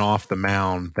on and off the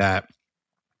mound, that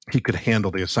he could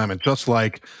handle the assignment. Just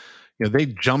like, they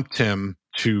jumped him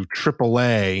to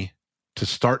AAA to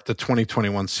start the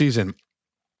 2021 season.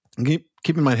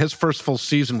 Keep in mind, his first full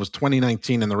season was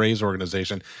 2019 in the Rays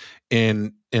organization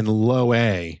in low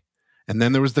A. And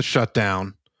then there was the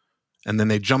shutdown. And then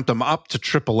they jumped him up to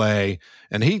AAA.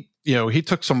 And he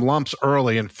took some lumps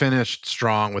early and finished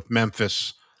strong with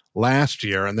Memphis last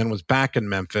year, and then was back in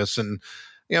Memphis. And,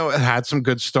 it had some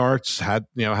good starts, had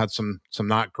some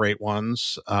not great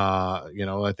ones.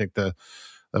 I think that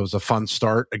was a fun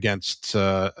start against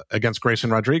Grayson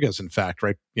Rodriguez, in fact,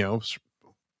 right?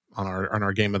 On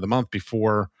our game of the month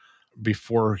before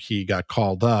he got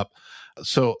called up.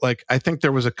 So, I think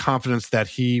there was a confidence that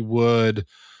he would,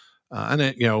 he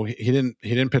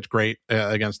didn't pitch great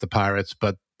against the Pirates,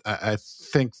 but I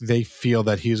think they feel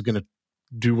that he's going to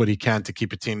do what he can to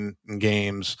keep a team in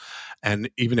games. And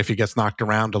even if he gets knocked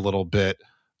around a little bit,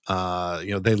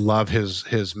 they love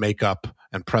his makeup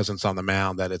and presence on the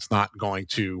mound, that it's not going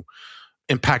to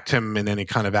impact him in any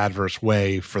kind of adverse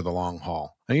way for the long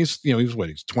haul. And he's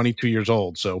 22 years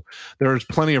old. So there's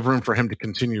plenty of room for him to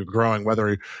continue growing,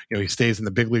 whether, he stays in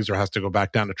the big leagues or has to go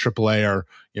back down to AAA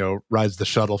or, rides the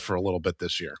shuttle for a little bit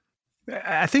this year.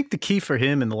 I think the key for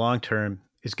him in the long term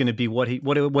is going to be what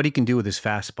he can do with his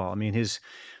fastball. I mean,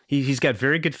 he's got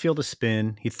very good field of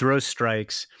spin. He throws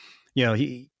strikes. There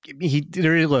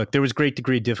was great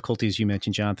degree of difficulty, as you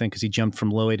mentioned, Jonathan, because he jumped from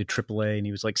low A to AAA, and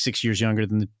he was like 6 years younger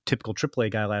than the typical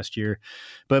AAA guy last year.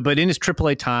 But in his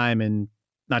AAA time, and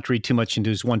not to read too much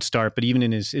into his one start, but even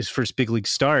in his first big league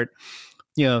start,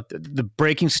 the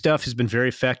breaking stuff has been very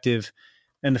effective,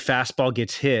 and the fastball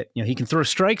gets hit. He can throw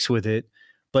strikes with it,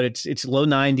 but it's low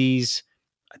 90s.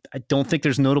 I don't think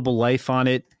there's notable life on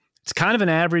it. It's kind of an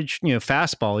average,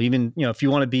 fastball, even, if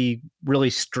you want to be really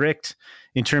strict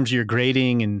in terms of your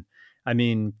grading. And I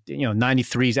mean,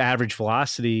 93's average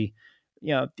velocity,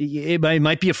 it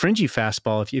might be a fringy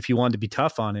fastball if you wanted to be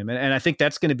tough on him. And I think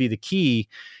that's going to be the key,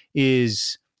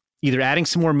 is either adding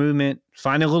some more movement,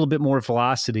 finding a little bit more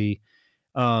velocity.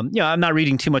 I'm not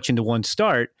reading too much into one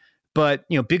start, but,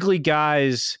 big league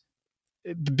guys,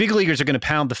 the big leaguers are going to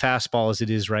pound the fastball as it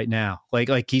is right now.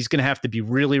 Like he's going to have to be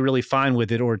really, really fine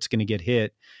with it, or it's going to get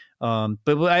hit. But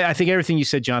I think everything you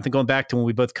said, Jonathan, going back to when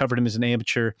we both covered him as an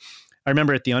amateur, I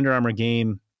remember at the Under Armour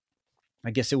game,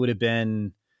 I guess it would have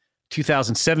been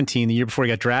 2017, the year before he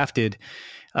got drafted.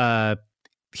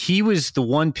 He was the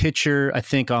one pitcher, I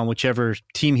think, on whichever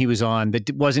team he was on that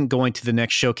wasn't going to the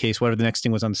next showcase, whatever the next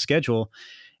thing was on the schedule.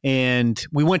 And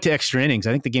we went to extra innings.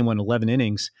 I think the game went 11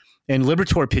 innings. And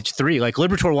Liberatore pitched 3. Like,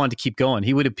 Liberatore wanted to keep going.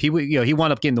 He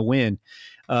wound up getting the win.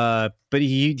 But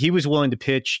he was willing to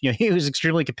pitch. He was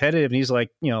extremely competitive, and he's like,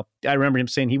 I remember him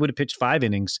saying he would have pitched 5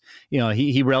 innings.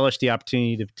 He relished the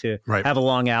opportunity to have a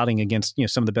long outing against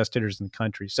some of the best hitters in the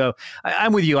country. So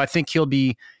I'm with you. I think he'll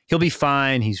be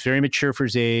fine. He's very mature for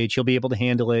his age. He'll be able to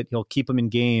handle it. He'll keep him in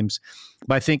games.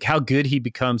 But I think how good he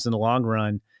becomes in the long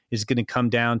run is going to come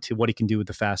down to what he can do with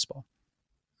the fastball.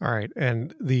 All right,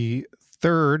 and the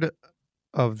third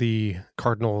of the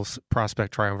Cardinals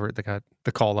prospect triumvirate that got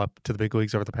the call up to the big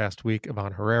leagues over the past week,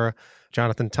 Ivan Herrera.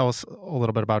 Jonathan, tell us a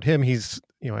little bit about him. He's,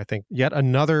 I think, yet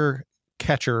another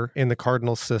catcher in the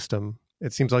Cardinals system.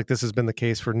 It seems like this has been the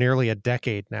case for nearly a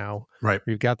decade now. Right.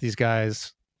 You've got these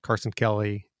guys, Carson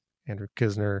Kelly, Andrew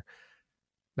Knizner,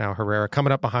 now Herrera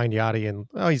coming up behind Yadi, and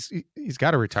he's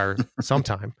got to retire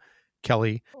sometime.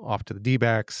 Kelly off to the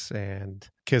D-backs, and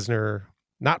Knizner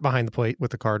not behind the plate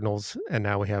with the Cardinals, and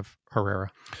now we have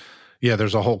Herrera. Yeah,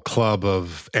 there's a whole club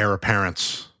of heir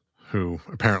apparents who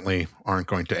apparently aren't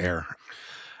going to heir.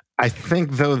 I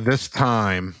think, though, this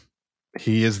time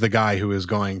he is the guy who is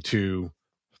going to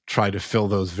try to fill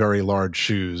those very large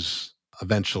shoes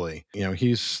eventually.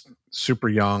 He's super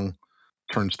young,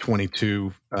 turns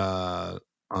 22 on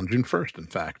June 1st, in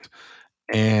fact.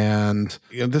 And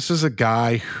this is a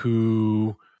guy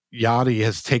who Yadi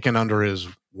has taken under his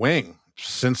wing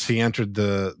since he entered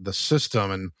the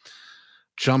system and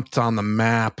jumped on the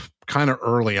map kind of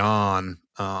early on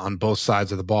both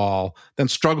sides of the ball, then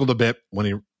struggled a bit when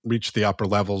he reached the upper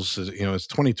levels. His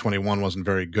 2021 wasn't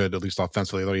very good, at least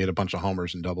offensively, though he had a bunch of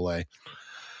homers in Double-A.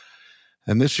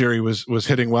 And this year he was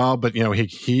hitting well, but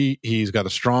he's got a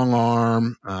strong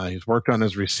arm. He's worked on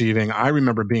his receiving. I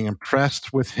remember being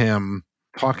impressed with him,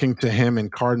 talking to him in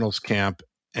Cardinals camp,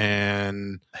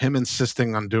 and him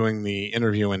insisting on doing the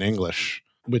interview in English,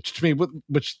 which to me,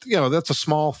 that's a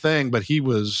small thing, but he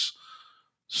was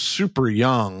super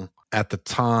young at the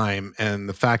time, and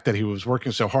the fact that he was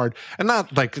working so hard, and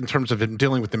not like in terms of him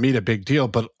dealing with the media, big deal,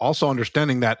 but also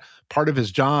understanding that part of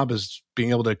his job is being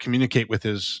able to communicate with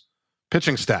his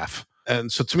pitching staff.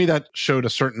 And so to me, that showed a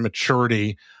certain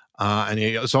maturity, and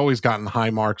he has always gotten high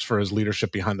marks for his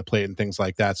leadership behind the plate and things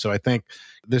like that. So I think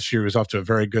this year he was off to a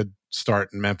very good start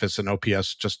in Memphis, and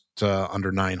OPS just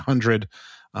under 900.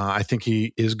 I think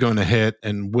he is going to hit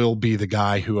and will be the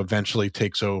guy who eventually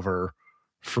takes over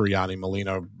for Yadi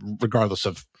Molina, regardless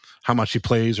of how much he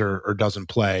plays or doesn't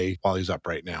play while he's up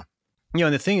right now.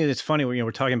 And the thing is, it's funny,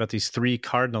 we're talking about these three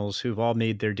Cardinals who've all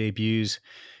made their debuts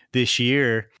this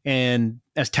year. And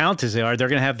as talented as they are, they're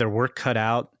going to have their work cut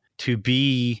out to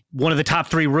be one of the top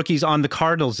three rookies on the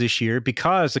Cardinals this year,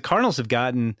 because the Cardinals have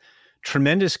gotten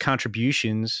tremendous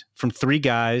contributions from three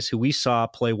guys who we saw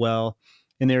play well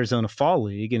in the Arizona Fall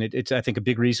League. And it's, I think, a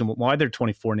big reason why they're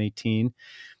 24-18.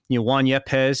 Juan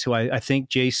Yepez, who I think,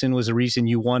 Jason, was the reason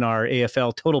you won our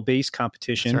AFL total base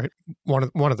competition. That's right.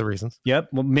 One of the reasons. Yep.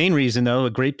 Well, main reason, though, a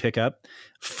great pickup.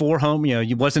 4 home,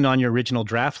 you wasn't on your original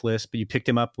draft list, but you picked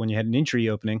him up when you had an injury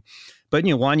opening. But,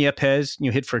 Juan Yepez,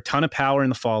 hit for a ton of power in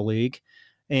the Fall League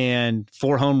and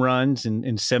 4 home runs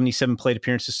and 77 plate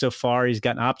appearances so far. He's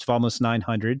got an ops of almost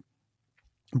 900.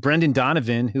 Brendan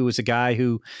Donovan, who was a guy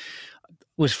who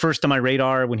was first on my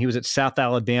radar when he was at South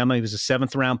Alabama. He was a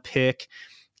 7th round pick.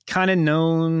 Kind of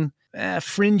known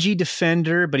fringy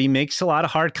defender, but he makes a lot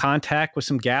of hard contact with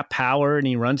some gap power, and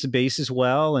he runs the bases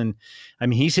well. And I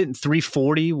mean, he's hitting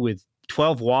 340 with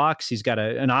 12 walks. He's got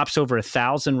an ops over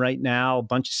 1,000 right now, a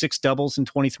bunch of 6 doubles and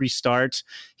 23 starts.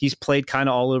 He's played kind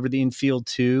of all over the infield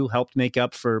too, helped make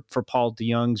up for Paul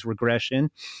DeYoung's regression.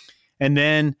 And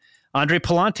then Andre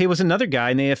Palante was another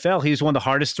guy in the AFL. He was one of the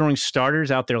hardest throwing starters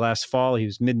out there last fall. He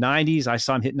was mid-90s. I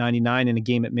saw him hit 99 in a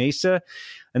game at Mesa,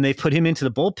 and they put him into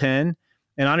the bullpen.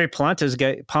 And Andre Palante's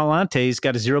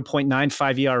got a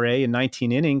 0.95 ERA in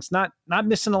 19 innings, not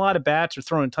missing a lot of bats or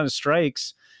throwing a ton of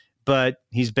strikes, but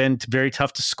he's been very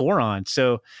tough to score on.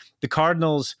 So the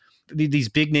Cardinals, these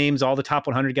big names, all the top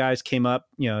 100 guys came up.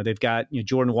 They've got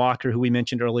Jordan Walker, who we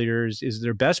mentioned earlier, is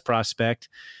their best prospect.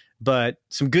 But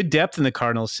some good depth in the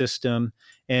Cardinals system,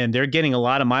 and they're getting a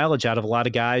lot of mileage out of a lot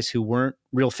of guys who weren't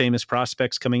real famous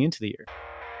prospects coming into the year.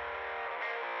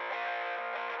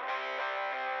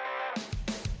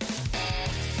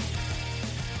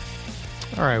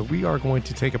 All right, we are going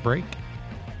to take a break.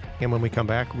 And when we come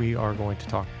back, we are going to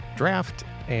talk draft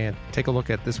and take a look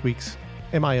at this week's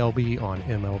MILB on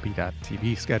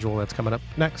MLB.tv schedule. That's coming up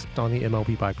next on the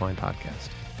MLB Pipeline Podcast.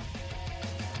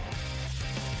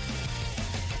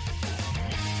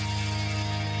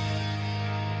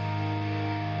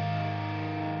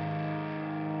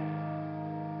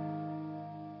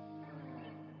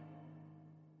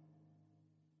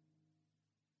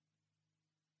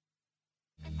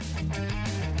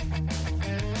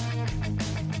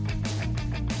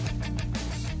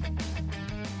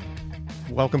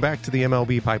 Welcome back to the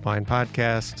MLB Pipeline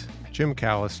Podcast. Jim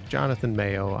Callis, Jonathan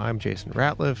Mayo, I'm Jason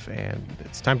Ratliff, and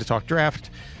it's time to talk draft.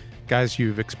 Guys,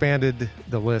 you've expanded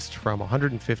the list from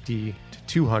 150 to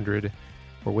 200.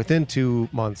 We're within 2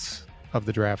 months of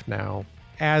the draft now.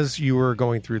 As you were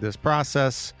going through this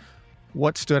process,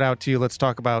 what stood out to you? Let's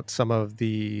talk about some of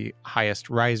the highest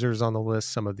risers on the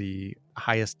list, some of the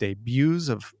highest debuts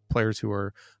of players who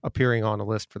are appearing on a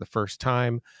list for the first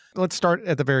time. Let's start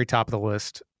at the very top of the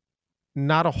list.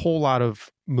 Not a whole lot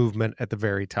of movement at the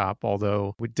very top,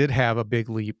 although we did have a big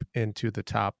leap into the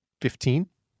top 15.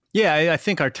 Yeah, I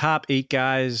think our top 8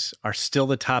 guys are still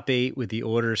the top 8 with the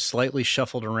order slightly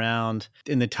shuffled around.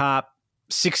 In the top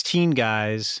 16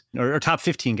 guys, or top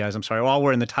 15 guys, I'm sorry, all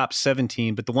were in the top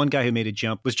 17, but the one guy who made a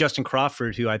jump was Justin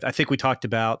Crawford, who I think we talked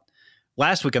about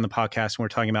last week on the podcast when we were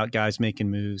talking about guys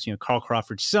making moves. Carl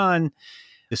Crawford's son.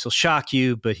 This will shock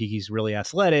you, but he's really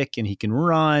athletic and he can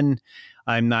run.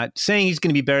 I'm not saying he's going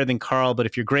to be better than Carl, but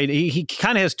if you're great, he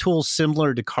kind of has tools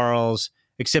similar to Carl's,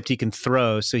 except he can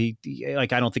throw. So I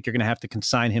don't think you're going to have to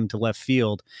consign him to left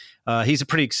field. He's a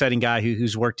pretty exciting guy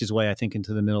who's worked his way, I think,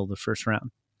 into the middle of the first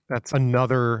round. That's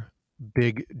another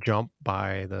big jump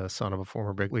by the son of a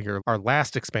former big leaguer. Our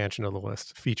last expansion of the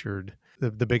list featured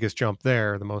the biggest jump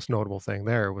there. The most notable thing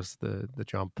there was the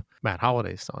jump Matt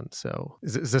Holliday's son. So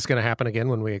is this going to happen again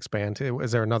when we expand?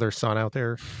 Is there another son out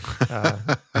there?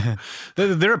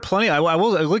 There are plenty. I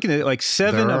was looking at like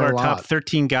 7 of our top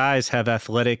 13 guys have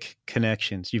athletic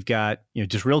connections. You've got,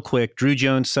 just real quick, Drew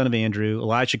Jones, son of Andrew,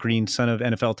 Elijah Green, son of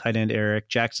NFL tight end Eric,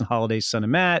 Jackson Holliday, son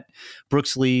of Matt,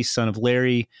 Brooks Lee, son of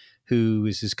Larry, who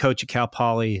is his coach at Cal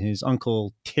Poly. His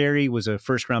uncle Terry was a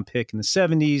first-round pick in the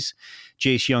 70s.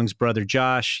 Jace Young's brother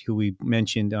Josh, who we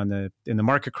mentioned in the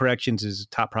market corrections, is a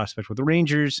top prospect with the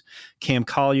Rangers. Cam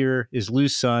Collier is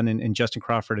Lou's son, and Justin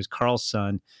Crawford is Carl's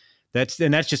son. That's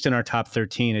just in our top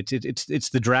 13. It's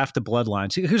the draft of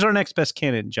bloodlines. Who's our next best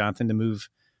candidate, Jonathan, to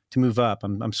move up?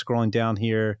 I'm scrolling down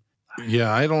here.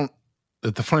 Yeah, I don't.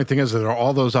 The funny thing is that there are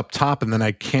all those up top, and then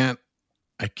I can't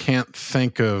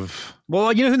think of.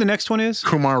 Well, you know who the next one is?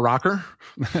 Kumar Rocker.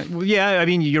 Well, yeah, I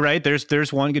mean, you're right.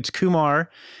 There's one. It's Kumar,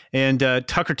 and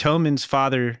Tucker Toman's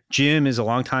father, Jim, is a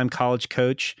longtime college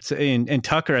coach, and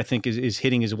Tucker, I think, is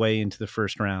hitting his way into the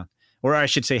first round, or I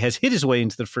should say, has hit his way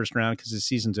into the first round because his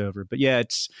season's over. But yeah,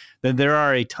 there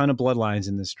are a ton of bloodlines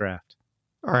in this draft.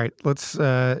 All right, let's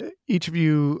each of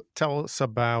you tell us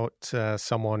about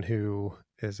someone who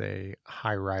is a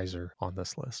high riser on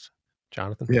this list.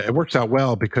 Jonathan? Yeah, it works out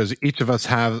well because each of us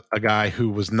have a guy who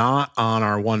was not on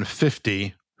our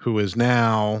 150, who is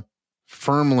now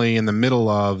firmly in the middle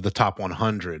of the top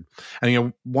 100.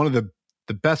 And, one of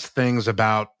the best things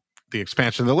about the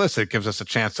expansion of the list, it gives us a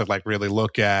chance to like really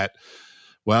look at,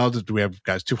 well, do we have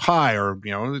guys too high, or,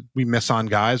 we miss on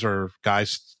guys, or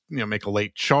guys, make a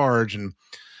late charge. And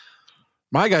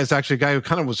my guy is actually a guy who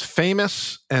kind of was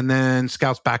famous, and then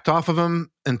scouts backed off of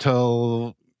him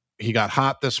until he got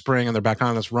hot this spring, and they're back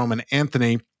on this. Roman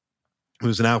Anthony,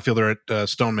 who's an outfielder at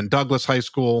Stoneman Douglas High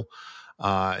School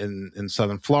in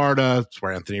Southern Florida. It's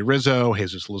where Anthony Rizzo,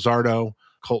 Jesus Luzardo,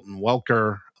 Colton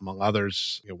Welker, among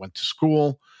others, went to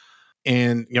school.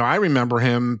 And, I remember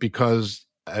him because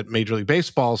at Major League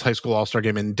Baseball's high school all-star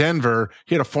game in Denver,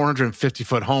 he had a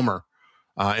 450-foot homer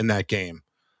in that game.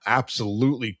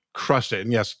 Absolutely crushed it.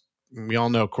 And yes, we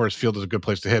all know Coors Field is a good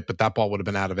place to hit, but that ball would have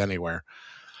been out of anywhere.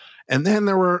 And then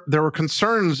there were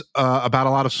concerns about a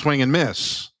lot of swing and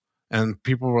miss, and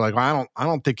people were like, well, I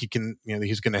don't think he can,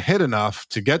 he's going to hit enough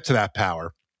to get to that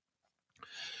power.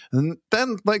 And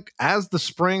then, like, as the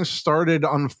spring started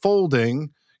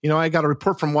unfolding, I got a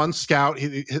report from one scout.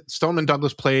 Stoneman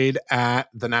Douglas played at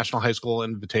the National High School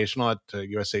Invitational at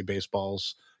USA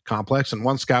Baseball's complex, and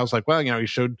one scout was like, well, he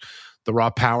showed the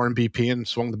raw power in BP and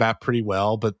swung the bat pretty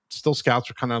well, but still scouts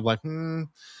are kind of like, I'm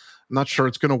not sure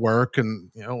it's going to work.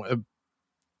 And,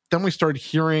 then we started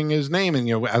hearing his name,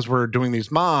 and, as we're doing these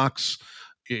mocks,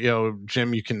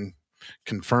 Jim, you can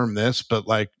confirm this, but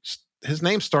like his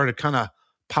name started kind of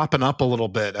popping up a little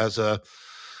bit as a,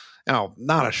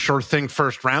 not a sure thing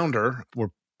first rounder. We're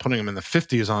putting him in the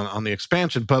 50s on the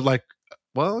expansion, but like,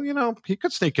 well, he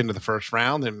could sneak into the first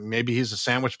round, and maybe he's a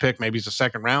sandwich pick, maybe he's a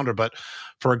second rounder. But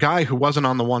for a guy who wasn't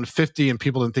on the 150 and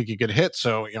people didn't think he could hit,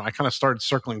 so, I kind of started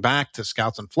circling back to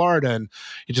scouts in Florida, and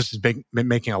he just has been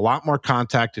making a lot more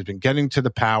contact. He's been getting to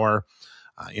the power.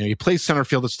 He plays center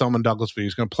field at Stoneman Douglas, but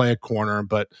he's going to play a corner,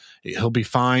 but he'll be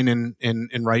fine in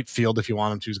right field if you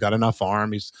want him to. He's got enough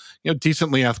arm. He's,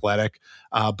 decently athletic,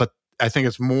 but I think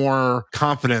it's more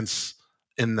confidence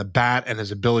in the bat and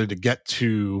his ability to get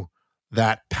to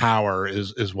that power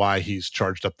is why he's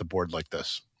charged up the board like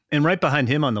this. And right behind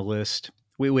him on the list,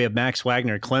 we have Max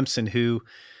Wagner at Clemson, who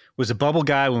was a bubble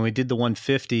guy when we did the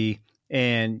 150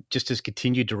 and just has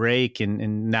continued to rake.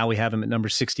 And now we have him at number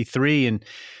 63. And,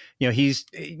 he's,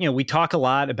 we talk a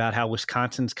lot about how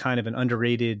Wisconsin's kind of an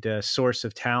underrated source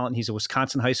of talent. He's a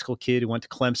Wisconsin high school kid who went to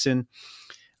Clemson.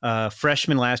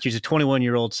 Freshman last year. He's a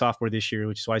 21-year-old sophomore this year,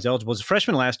 which is why he's eligible. As a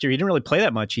freshman last year, he didn't really play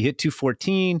that much. He hit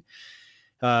 214.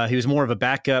 He was more of a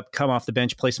backup, come off the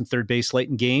bench, play some third base late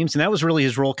in games. And that was really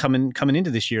his role coming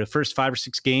into this year. The first 5 or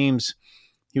 6 games,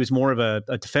 he was more of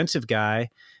a defensive guy.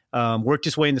 Worked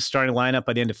his way in the starting lineup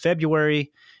by the end of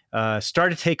February.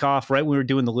 Started to take off right when we were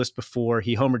doing the list before.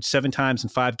 He homered 7 times in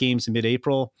 5 games in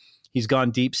mid-April. He's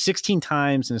gone deep 16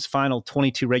 times in his final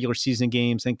 22 regular season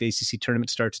games. I think the ACC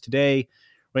tournament starts today.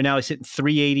 Right now he's hitting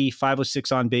 380,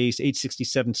 506 on base,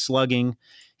 867 slugging.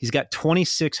 He's got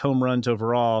 26 home runs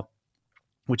overall,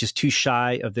 which is too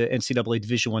shy of the NCAA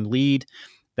Division I lead.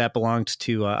 That belongs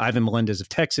to Ivan Melendez of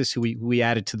Texas, who we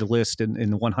added to the list in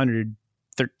the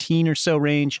 113 or so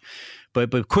range.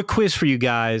 But quick quiz for you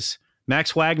guys.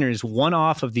 Max Wagner is one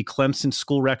off of the Clemson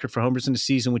school record for homers in a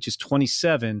season, which is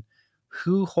 27.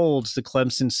 Who holds the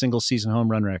Clemson single-season home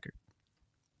run record?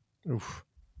 Oof.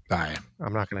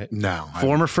 I'm not going to. No.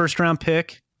 Former first-round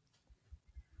pick.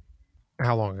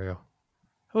 How long ago?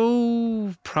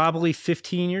 Oh, probably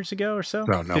 15 years ago or so.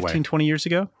 No 15, way. 20 years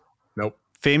ago. Nope.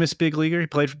 Famous big leaguer. He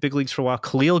played for big leagues for a while.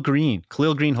 Khalil Green.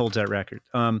 Khalil Green holds that record.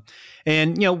 And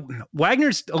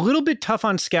Wagner's a little bit tough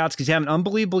on scouts because he had an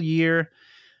unbelievable year,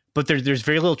 but there's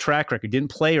very little track record.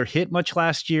 Didn't play or hit much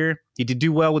last year. He did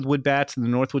do well with Wood Bats in the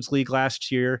Northwoods League last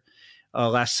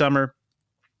summer.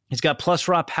 He's got plus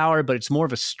raw power, but it's more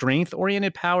of a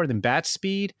strength-oriented power than bat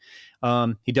speed.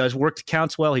 He does work the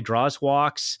counts well. He draws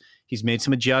walks. He's made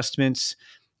some adjustments.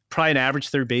 Probably an average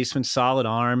third baseman, solid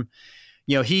arm.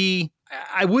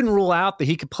 I wouldn't rule out that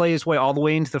he could play his way all the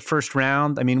way into the first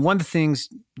round. I mean, one of the things,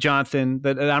 Jonathan,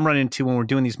 that I'm running into when we're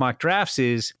doing these mock drafts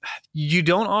is you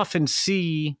don't often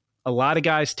see a lot of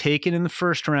guys taken in the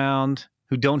first round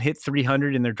who don't hit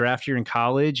 300 in their draft year in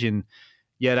college. And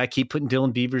yet I keep putting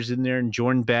Dylan Beavers in there and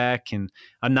Jordan Beck. And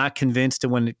I'm not convinced that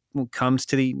when it comes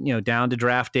to the, down to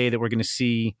draft day that we're going to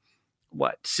see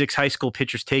 6 high school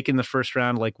pitchers taken in the first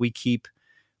round like we keep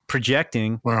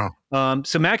projecting. Wow.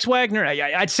 So Max Wagner,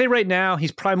 I'd say right now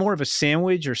he's probably more of a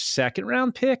sandwich or second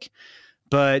round pick.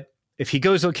 But if he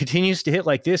continues to hit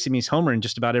like this, I mean, he's homer in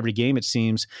just about every game, it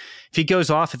seems. If he goes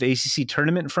off at the ACC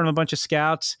tournament in front of a bunch of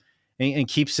scouts and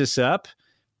keeps this up,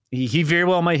 he very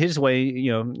well might hit his way,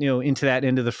 into that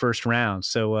end of the first round.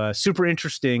 So super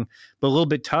interesting, but a little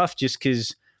bit tough just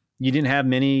because you didn't have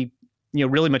many,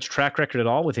 really much track record at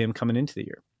all with him coming into the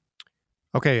year.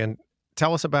 Okay, and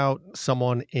tell us about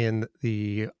someone in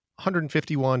the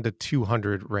 151 to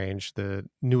 200 range, the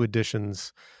new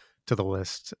additions to the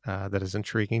list that is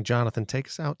intriguing. Jonathan, take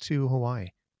us out to Hawaii.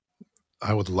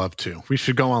 I would love to. We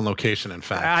should go on location, in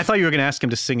fact. I thought you were going to ask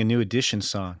him to sing a New Edition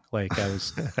song, like I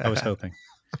was hoping.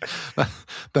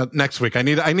 That next week, I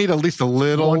need at least a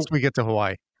little. Once we get to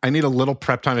Hawaii, I need a little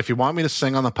prep time. If you want me to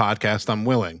sing on the podcast, I'm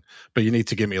willing, but you need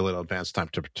to give me a little advance time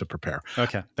to prepare.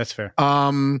 Okay, that's fair.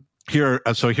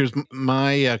 Here's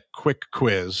my quick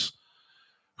quiz.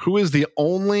 Who is the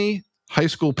only high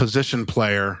school position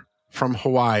player from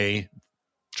Hawaii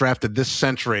drafted this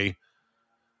century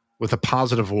with a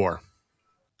positive WAR?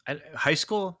 High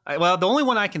school? The only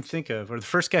one I can think of, or the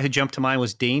first guy who jumped to mind,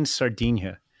 was Dane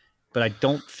Sardinia. But I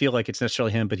don't feel like it's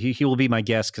necessarily him, but he will be my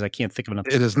guess because I can't think of enough.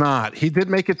 It is not. He did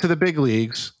make it to the big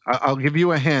leagues. I'll give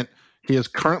you a hint. He is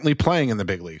currently playing in the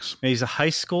big leagues. He's a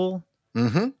high school?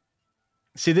 Mm-hmm.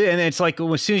 See, and it's like,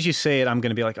 as soon as you say it, I'm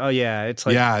going to be like, oh, yeah. It's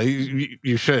like, yeah,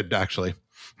 you should, actually.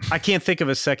 I can't think of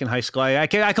a second high school. I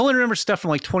can only remember stuff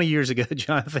from like 20 years ago,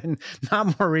 Jonathan,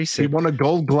 not more recent. He won a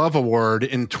Gold Glove Award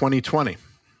in 2020.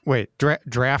 Wait,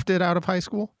 drafted out of high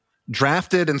school?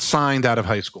 Drafted and signed out of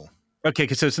high school. Okay,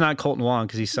 so it's not Colton Wong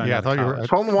because he signed. Yeah, I thought you were.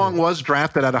 Colton Wong was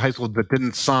drafted out of high school but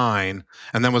didn't sign,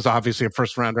 and then was obviously a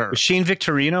first rounder. Was Shane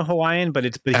Victorino Hawaiian? But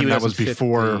that was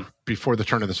before the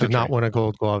turn of the century. Did not win a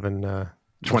Gold Glove in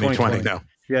 2020. No.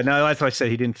 Yeah, no, that's why I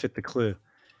said he didn't fit the clue.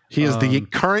 He is the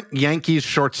current Yankees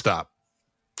shortstop.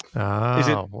 Oh, is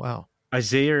it wow.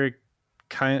 Isaiah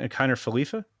Kiner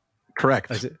Falefa?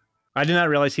 Correct. I did not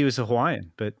realize he was a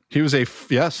Hawaiian, but he was a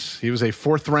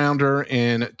fourth rounder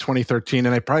in 2013,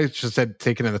 and I probably just said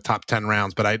taken in the top 10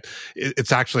 rounds, but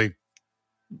it's actually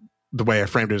the way I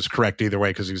framed it is correct either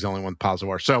way because he's the only one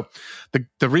positive. So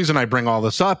the reason I bring all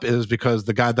this up is because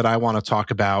the guy that I want to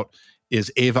talk about is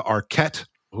Ava Arquette,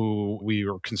 who we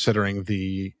were considering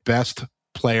the best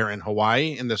player in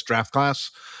Hawaii in this draft class.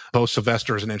 Bo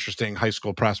Sylvester is an interesting high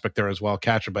school prospect there as well,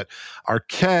 catcher, but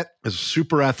Arquette is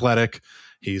super athletic.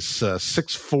 He's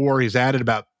 6'4". He's added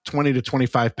about 20 to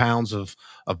 25 pounds of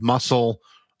muscle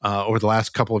over the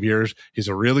last couple of years. He's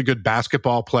a really good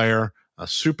basketball player,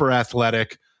 super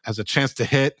athletic, has a chance to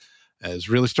hit, is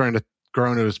really starting to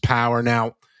grow into his power.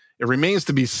 Now, it remains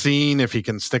to be seen if he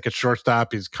can stick at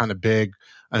shortstop. He's kind of big.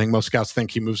 I think most scouts think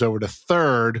he moves over to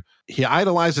third. He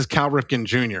idolizes Cal Ripken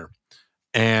Jr.,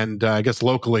 and I guess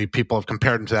locally people have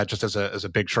compared him to that just as a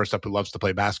big shortstop who loves to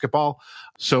play basketball.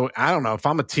 So I don't know. If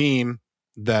I'm a team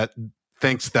that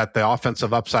thinks that the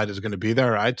offensive upside is going to be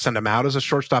there, I'd send him out as a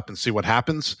shortstop and see what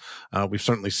happens. We've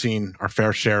certainly seen our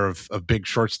fair share of big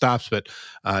shortstops, but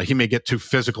he may get too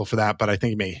physical for that, but I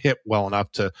think he may hit well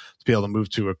enough to be able to move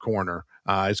to a corner.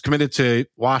 He's committed to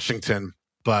Washington,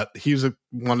 but he's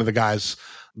one of the guys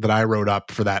that I wrote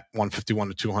up for that 151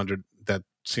 to 200 that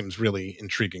seems really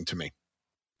intriguing to me.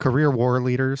 Career WAR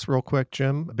leaders, real quick,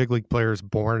 Jim. Big league players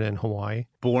born in Hawaii.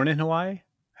 Born in Hawaii?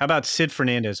 How about Sid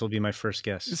Fernandez will be my first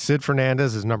guess. Sid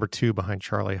Fernandez is number 2 behind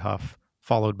Charlie Huff,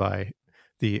 followed by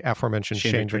the aforementioned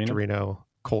Shane Victorino,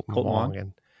 Colton Wong,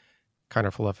 and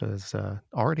Kiner Falefa is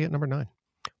already at number 9.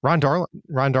 Ron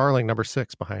Darling, number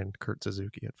 6 behind Kurt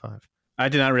Suzuki at 5. I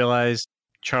did not realize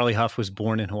Charlie Huff was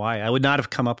born in Hawaii. I would not have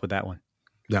come up with that one.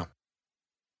 No.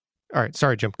 All right.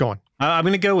 Sorry, Jim. Go on. I'm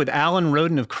going to go with Alan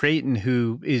Roden of Creighton,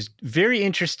 who is very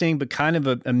interesting, but kind of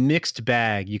a mixed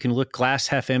bag. You can look glass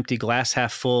half empty, glass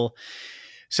half full.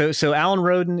 So Alan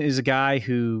Roden is a guy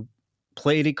who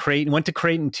played at Creighton, went to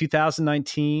Creighton in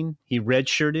 2019. He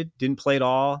redshirted, didn't play at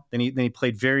all. Then he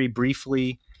played very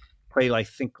briefly, played I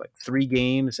think like 3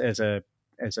 games as a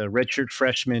redshirt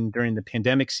freshman during the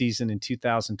pandemic season in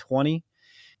 2020.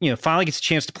 Finally gets a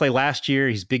chance to play last year.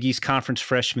 He's Big East Conference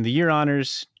Freshman of the Year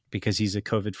honors because he's a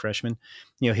COVID freshman.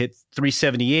 Hit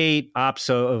 378, ops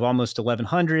of almost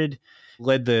 1,100,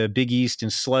 led the Big East in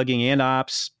slugging and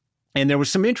ops. And there was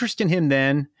some interest in him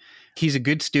then. He's a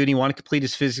good student. He wanted to complete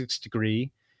his physics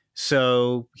degree.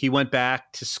 So he went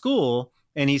back to school,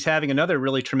 and he's having another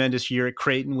really tremendous year at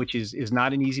Creighton, which is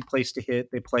not an easy place to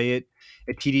hit. They play it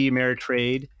at TD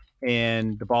Ameritrade,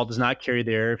 and the ball does not carry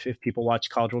there. If people watch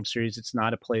College World Series, it's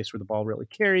not a place where the ball really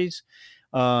carries.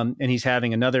 And he's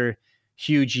having another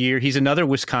huge year. He's another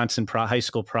Wisconsin high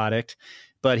school product,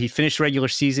 but he finished regular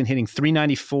season hitting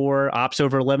 394, ops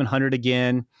over 1,100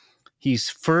 again. He's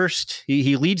first.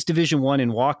 He leads Division I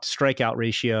in walk to strikeout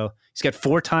ratio. He's got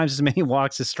 4 times as many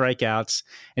walks as strikeouts,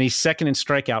 and he's second in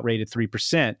strikeout rate at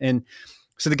 3%. And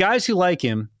so the guys who like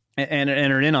him and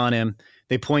are in on him,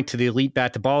 they point to the elite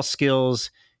bat-to-ball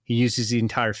skills. He uses the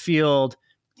entire field.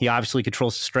 He obviously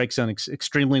controls the strike zone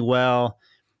extremely well.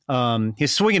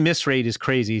 His swing and miss rate is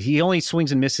crazy. He only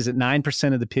swings and misses at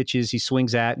 9% of the pitches he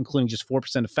swings at, including just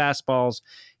 4% of fastballs.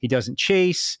 He doesn't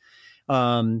chase.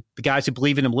 The guys who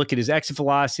believe in him look at his exit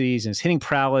velocities and his hitting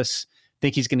prowess,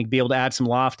 think he's going to be able to add some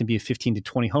loft and be a 15 to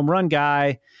 20 home run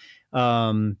guy.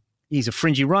 He's a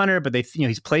fringy runner, but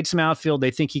he's played some outfield.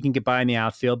 They think he can get by in the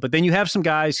outfield. But then you have some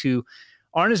guys who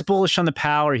aren't as bullish on the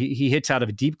power. He hits out of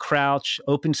a deep crouch,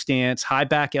 open stance, high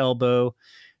back elbow.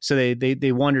 So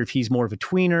they wonder if he's more of a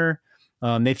tweener.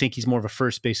 They think he's more of a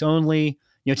first base only.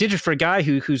 It's interesting for a guy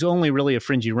who's only really a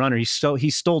fringy runner. He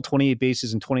stole 28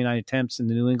 bases in 29 attempts in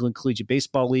the New England Collegiate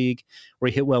Baseball League, where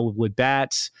he hit well with wood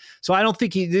bats. So I don't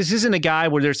think this isn't a guy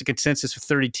where there's a consensus of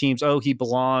 30 teams. Oh, he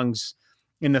belongs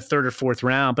in the 3rd or 4th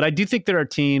round. But I do think there are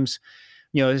teams,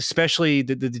 especially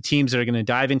the teams that are going to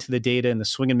dive into the data and the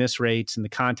swing and miss rates and the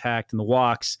contact and the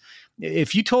walks.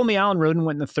 If you told me Alan Roden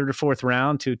went in the 3rd or 4th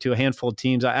round to a handful of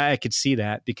teams, I could see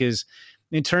that, because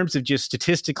in terms of just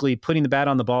statistically putting the bat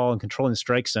on the ball and controlling the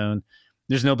strike zone,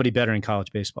 there's nobody better in college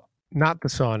baseball. Not the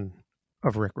son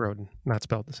of Rick Roden, not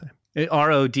spelled the same.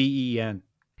 Roden.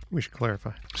 We should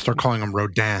clarify. Start calling him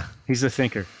Rodin. He's a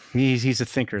thinker. He's a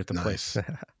thinker at the Nice. place.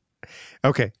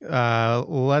 Okay,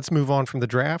 let's move on from the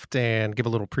draft and give a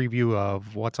little preview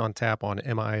of what's on tap on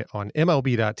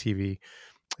MLB.tv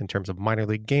in terms of minor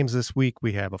league games this week.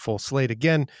 We have a full slate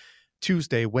again,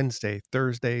 Tuesday, Wednesday,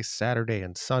 Thursday, Saturday,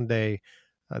 and Sunday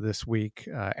this week.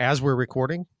 As we're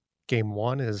recording, Game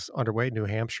 1 is underway. New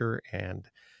Hampshire and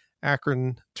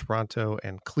Akron, Toronto,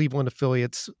 and Cleveland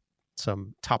affiliates.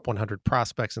 Some top 100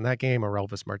 prospects in that game: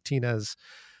 Orelvis Martinez,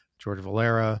 George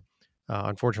Valera.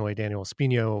 Unfortunately, Daniel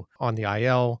Espino on the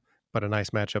IL, but a nice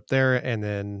matchup there. And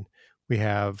then we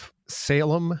have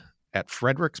Salem at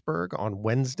Fredericksburg on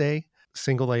Wednesday,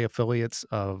 single A affiliates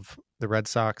of the Red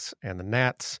Sox and the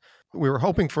Nats. We were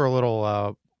hoping for a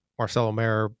little Marcelo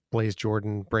Mayer, Blaze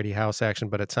Jordan, Brady House action,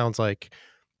 but it sounds like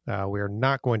we are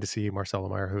not going to see Marcelo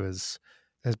Mayer, who has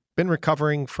been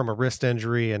recovering from a wrist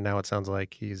injury, and now it sounds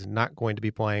like he's not going to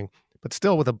be playing, but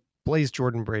still with a Blaze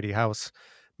Jordan, Brady House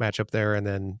matchup there. And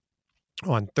then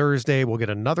on Thursday, we'll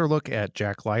get another look at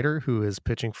Jack Leiter, who is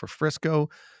pitching for Frisco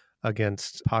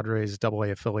against Padres AA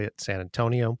affiliate San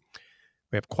Antonio.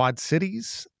 We have Quad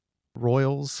Cities,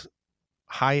 Royals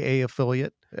High A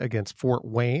affiliate against Fort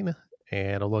Wayne,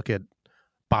 and a look at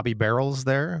Bobby Barrels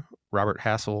there, Robert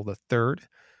Hassel III.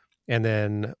 And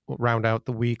then we'll round out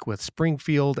the week with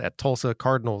Springfield at Tulsa,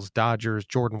 Cardinals, Dodgers,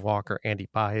 Jordan Walker, Andy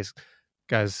Pais.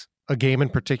 Guys, a game in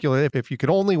particular, if you could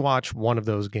only watch one of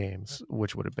those games,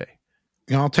 which would it be?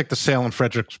 I'll take the Salem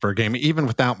Fredericksburg game, even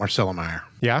without Marcelo Mayer.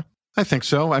 Yeah? I think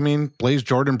so. I mean, Blaze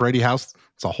Jordan, Brady House,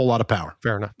 it's a whole lot of power.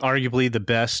 Fair enough. Arguably the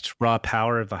best raw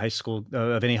power of the high school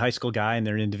of any high school guy in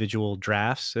their individual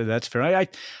drafts. So that's fair.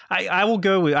 I'd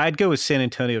go with San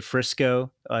Antonio at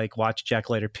Frisco. Like, watch Jack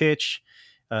Leiter pitch.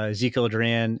 Ezekiel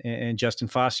Duran and Justin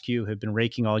Foscue have been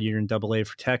raking all year in AA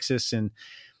for Texas. And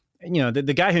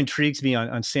the guy who intrigues me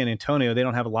on San Antonio, they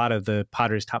don't have a lot of the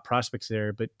Padres' top prospects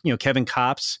there, but Kevin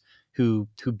Kopps, who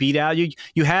beat out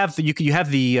you have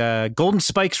the Golden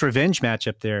Spikes revenge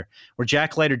matchup there, where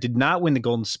Jack Leiter did not win the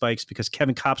Golden Spikes because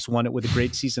Kevin Kopps won it with a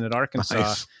great season at Arkansas.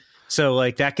 Nice. So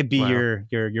like that could be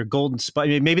your golden spot.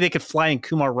 Maybe they could fly in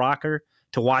Kumar Rocker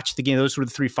to watch the game. Those were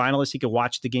the 3 finalists. He could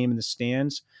watch the game in the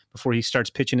stands before he starts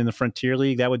pitching in the Frontier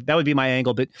League. That would be my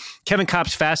angle. But Kevin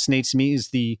Kopps fascinates me as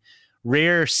the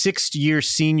rare 6th-year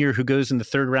senior who goes in the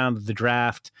 3rd round of the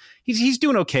draft. He's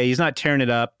doing okay. He's not tearing it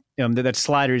up. That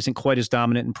slider isn't quite as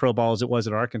dominant in pro ball as it was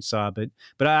at Arkansas.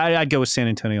 But I'd go with San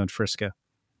Antonio and Frisco.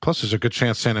 Plus, there's a good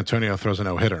chance San Antonio throws a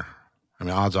no-hitter. I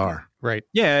mean, odds are. Right.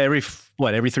 Yeah, every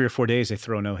 3 or 4 days they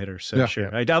throw a no-hitter. So Yeah.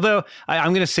 sure. Although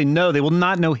I'm going to say no, they will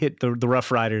not no-hit the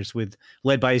Rough Riders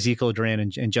led by Ezekiel Duran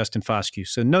and Justin Foscue.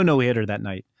 So no-hitter that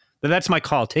night. But that's my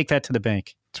call. Take that to the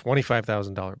bank.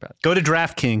 $25,000 bet. Go to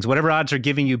DraftKings. Whatever odds are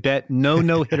giving you, bet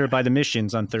no-hitter by the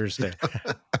Missions on Thursday.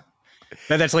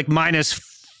 That's like minus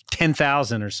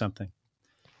 10,000 or something.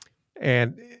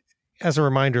 And as a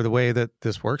reminder, the way that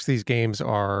this works, these games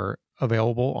are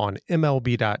available on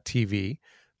MLB.tv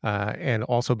and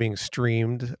also being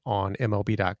streamed on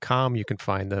MLB.com. You can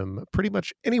find them pretty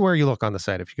much anywhere you look on the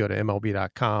site. If you go to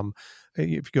MLB.com, if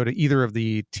you go to either of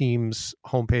the teams'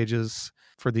 homepages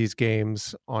for these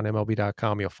games on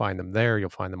MLB.com, you'll find them there. You'll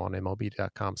find them on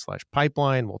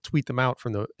MLB.com/pipeline. We'll tweet them out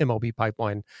from the MLB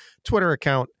Pipeline Twitter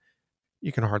account.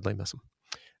 You can hardly miss them.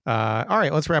 All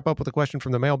right, let's wrap up with a question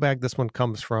from the mailbag. This one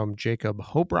comes from Jacob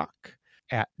Hobrock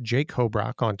at Jake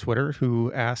Hobrock on Twitter,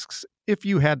 who asks, if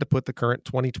you had to put the current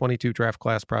 2022 draft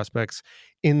class prospects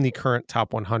in the current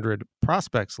top 100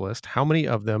 prospects list, how many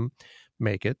of them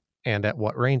make it and at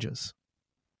what ranges?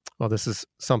 Well, this is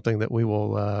something that we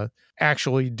will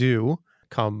actually do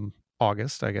come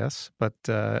August, I guess, but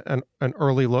an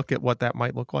early look at what that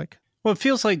might look like. Well, it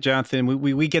feels like, Jonathan,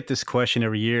 we get this question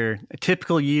every year. A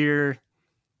typical year,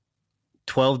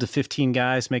 12 to 15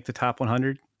 guys make the top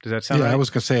 100. Does that sound right? Yeah, I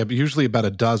was going to say usually about a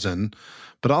dozen,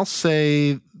 but I'll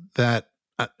say that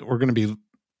we're going to be,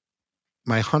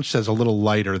 my hunch says a little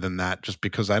lighter than that, just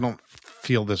because I don't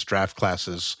feel this draft class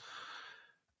is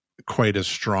quite as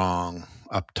strong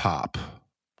up top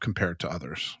compared to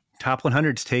others. Top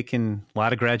 100's taken a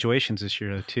lot of graduations this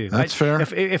year, though, too. That's fair.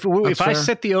 If I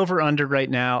set the over-under right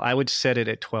now, I would set it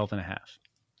at 12.5.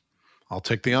 I'll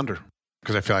take the under,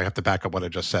 because I feel I have to back up what I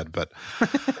just said. But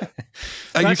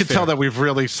you can tell that we've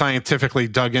really scientifically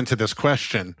dug into this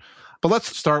question. But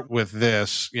let's start with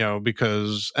this,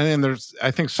 because, and then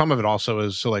I think some of it also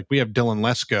is, so like we have Dylan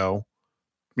Lesko,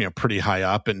 pretty high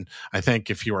up. And I think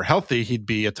if he were healthy, he'd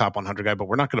be a top 100 guy, but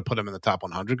we're not going to put him in the top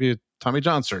 100 because Tommy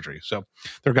John surgery. So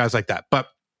there are guys like that. But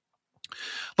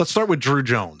let's start with Drew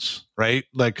Jones, right?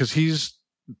 Like, because he's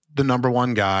the number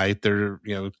one guy.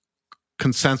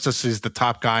 Consensus is the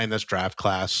top guy in this draft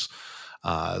class.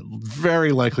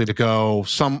 Very likely to go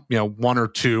some, 1 or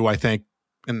 2, I think.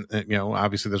 And,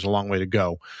 obviously there's a long way to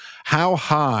go. How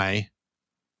high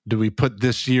do we put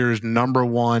this year's number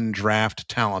one draft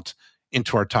talent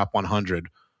into our top 100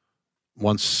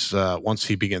 once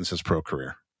he begins his pro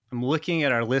career? I'm looking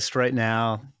at our list right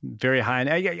now, very high. And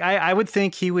I would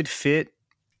think he would fit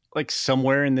like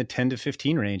somewhere in the 10 to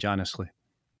 15 range, honestly.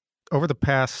 Over the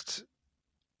past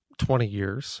 20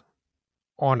 years,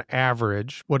 on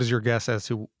average, what is your guess as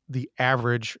to the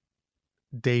average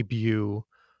debut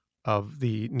of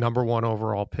the number one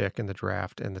overall pick in the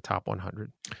draft in the top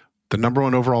 100? The number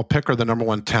one overall pick or the number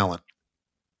one talent?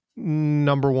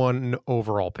 Number one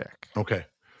overall pick. Okay.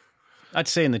 I'd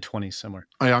say in the 20s somewhere.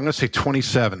 I'm going to say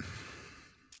 27.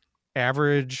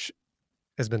 Average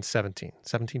has been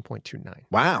 17.29.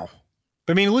 Wow.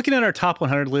 But I mean, looking at our top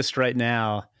 100 list right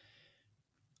now,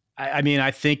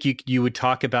 I think you would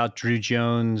talk about Drew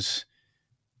Jones,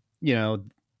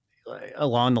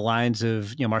 along the lines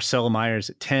of, Marcelo Myers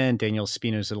at 10, Daniel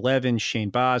Espino's at 11, Shane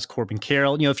Baz, Corbin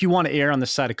Carroll. If you want to err on the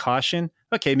side of caution,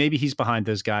 okay, maybe he's behind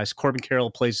those guys. Corbin Carroll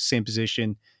plays the same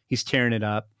position. He's tearing it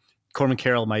up. Corbin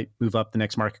Carroll might move up the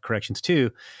next market corrections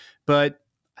too. But,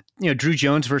 Drew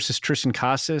Jones versus Tristan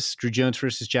Casas, Drew Jones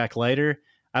versus Jack Leiter,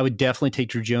 I would definitely take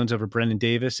Drew Jones over Brendan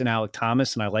Davis and Alec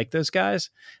Thomas, and I like those guys.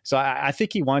 So I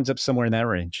think he winds up somewhere in that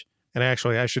range. And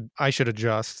actually, I should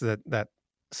adjust that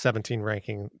 17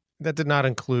 ranking. That did not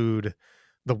include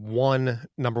the one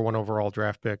number one overall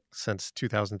draft pick since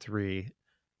 2003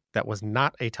 that was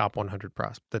not a top 100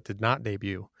 prospect, that did not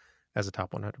debut as a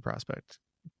top 100 prospect.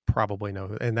 Probably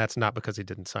know, and that's not because he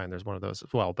didn't sign. There's one of those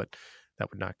as well, but that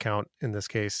would not count in this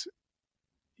case.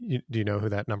 Do you know who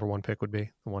that number one pick would be?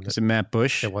 The one is it Matt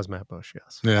Bush? It was Matt Bush.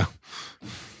 Yes. Yeah.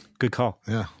 Good call.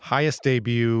 Yeah. Highest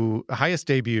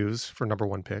debuts for number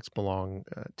one picks belong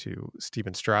to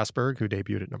Steven Strasburg, who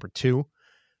debuted at number 2.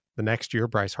 The next year,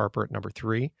 Bryce Harper at number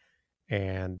 3,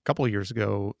 And a couple of years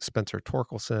ago, Spencer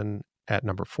Torkelson at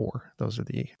number 4. Those are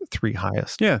the 3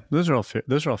 highest. Yeah, those are all fair.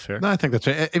 No, I think that's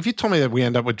right. If you told me that we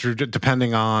end up with Drew,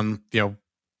 depending on,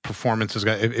 performances,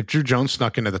 if Drew Jones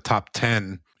snuck into the top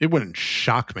 10, it wouldn't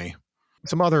shock me.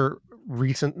 Some other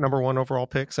recent number 1 overall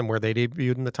picks and where they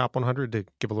debuted in the top 100, to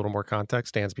give a little more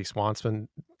context: Dansby Swanson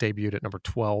debuted at number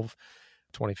 12,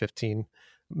 2015.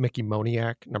 Mickey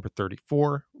Moniak, number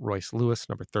 34. Royce Lewis,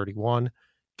 number 31.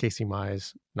 Casey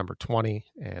Mize, number 20.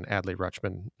 And Adley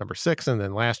Rutschman, number 6. And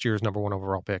then last year's number 1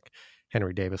 overall pick,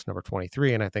 Henry Davis, number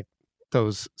 23. And I think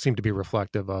those seem to be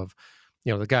reflective of,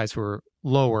 the guys who are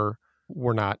lower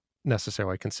were not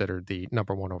necessarily considered the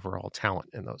number 1 overall talent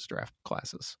in those draft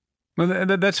classes. Well,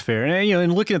 that's fair. And,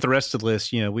 and looking at the rest of the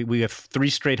list, we have 4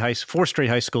 straight high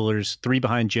schoolers, 3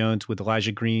 behind Jones with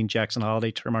Elijah Green, Jackson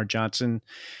Holiday, Termarr Johnson.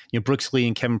 Brooks Lee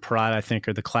and Kevin Parada, I think,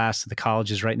 are the class of the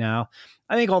colleges right now.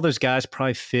 I think all those guys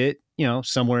probably fit,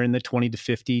 somewhere in the 20 to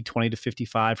 50, 20 to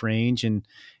 55 range. And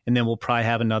then we'll probably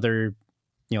have another,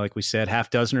 like we said, half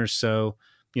dozen or so,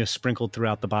 sprinkled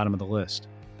throughout the bottom of the list.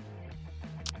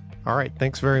 All right.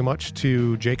 Thanks very much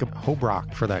to Jacob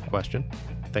Hobrock for that question.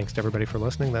 Thanks to everybody for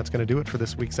listening. That's going to do it for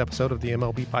this week's episode of the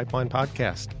MLB Pipeline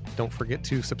Podcast. Don't forget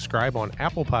to subscribe on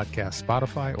Apple Podcasts,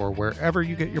 Spotify, or wherever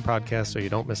you get your podcasts so you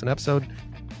don't miss an episode.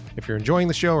 If you're enjoying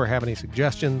the show or have any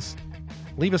suggestions,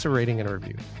 leave us a rating and a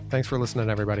review. Thanks for listening,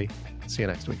 everybody. See you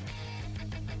next week.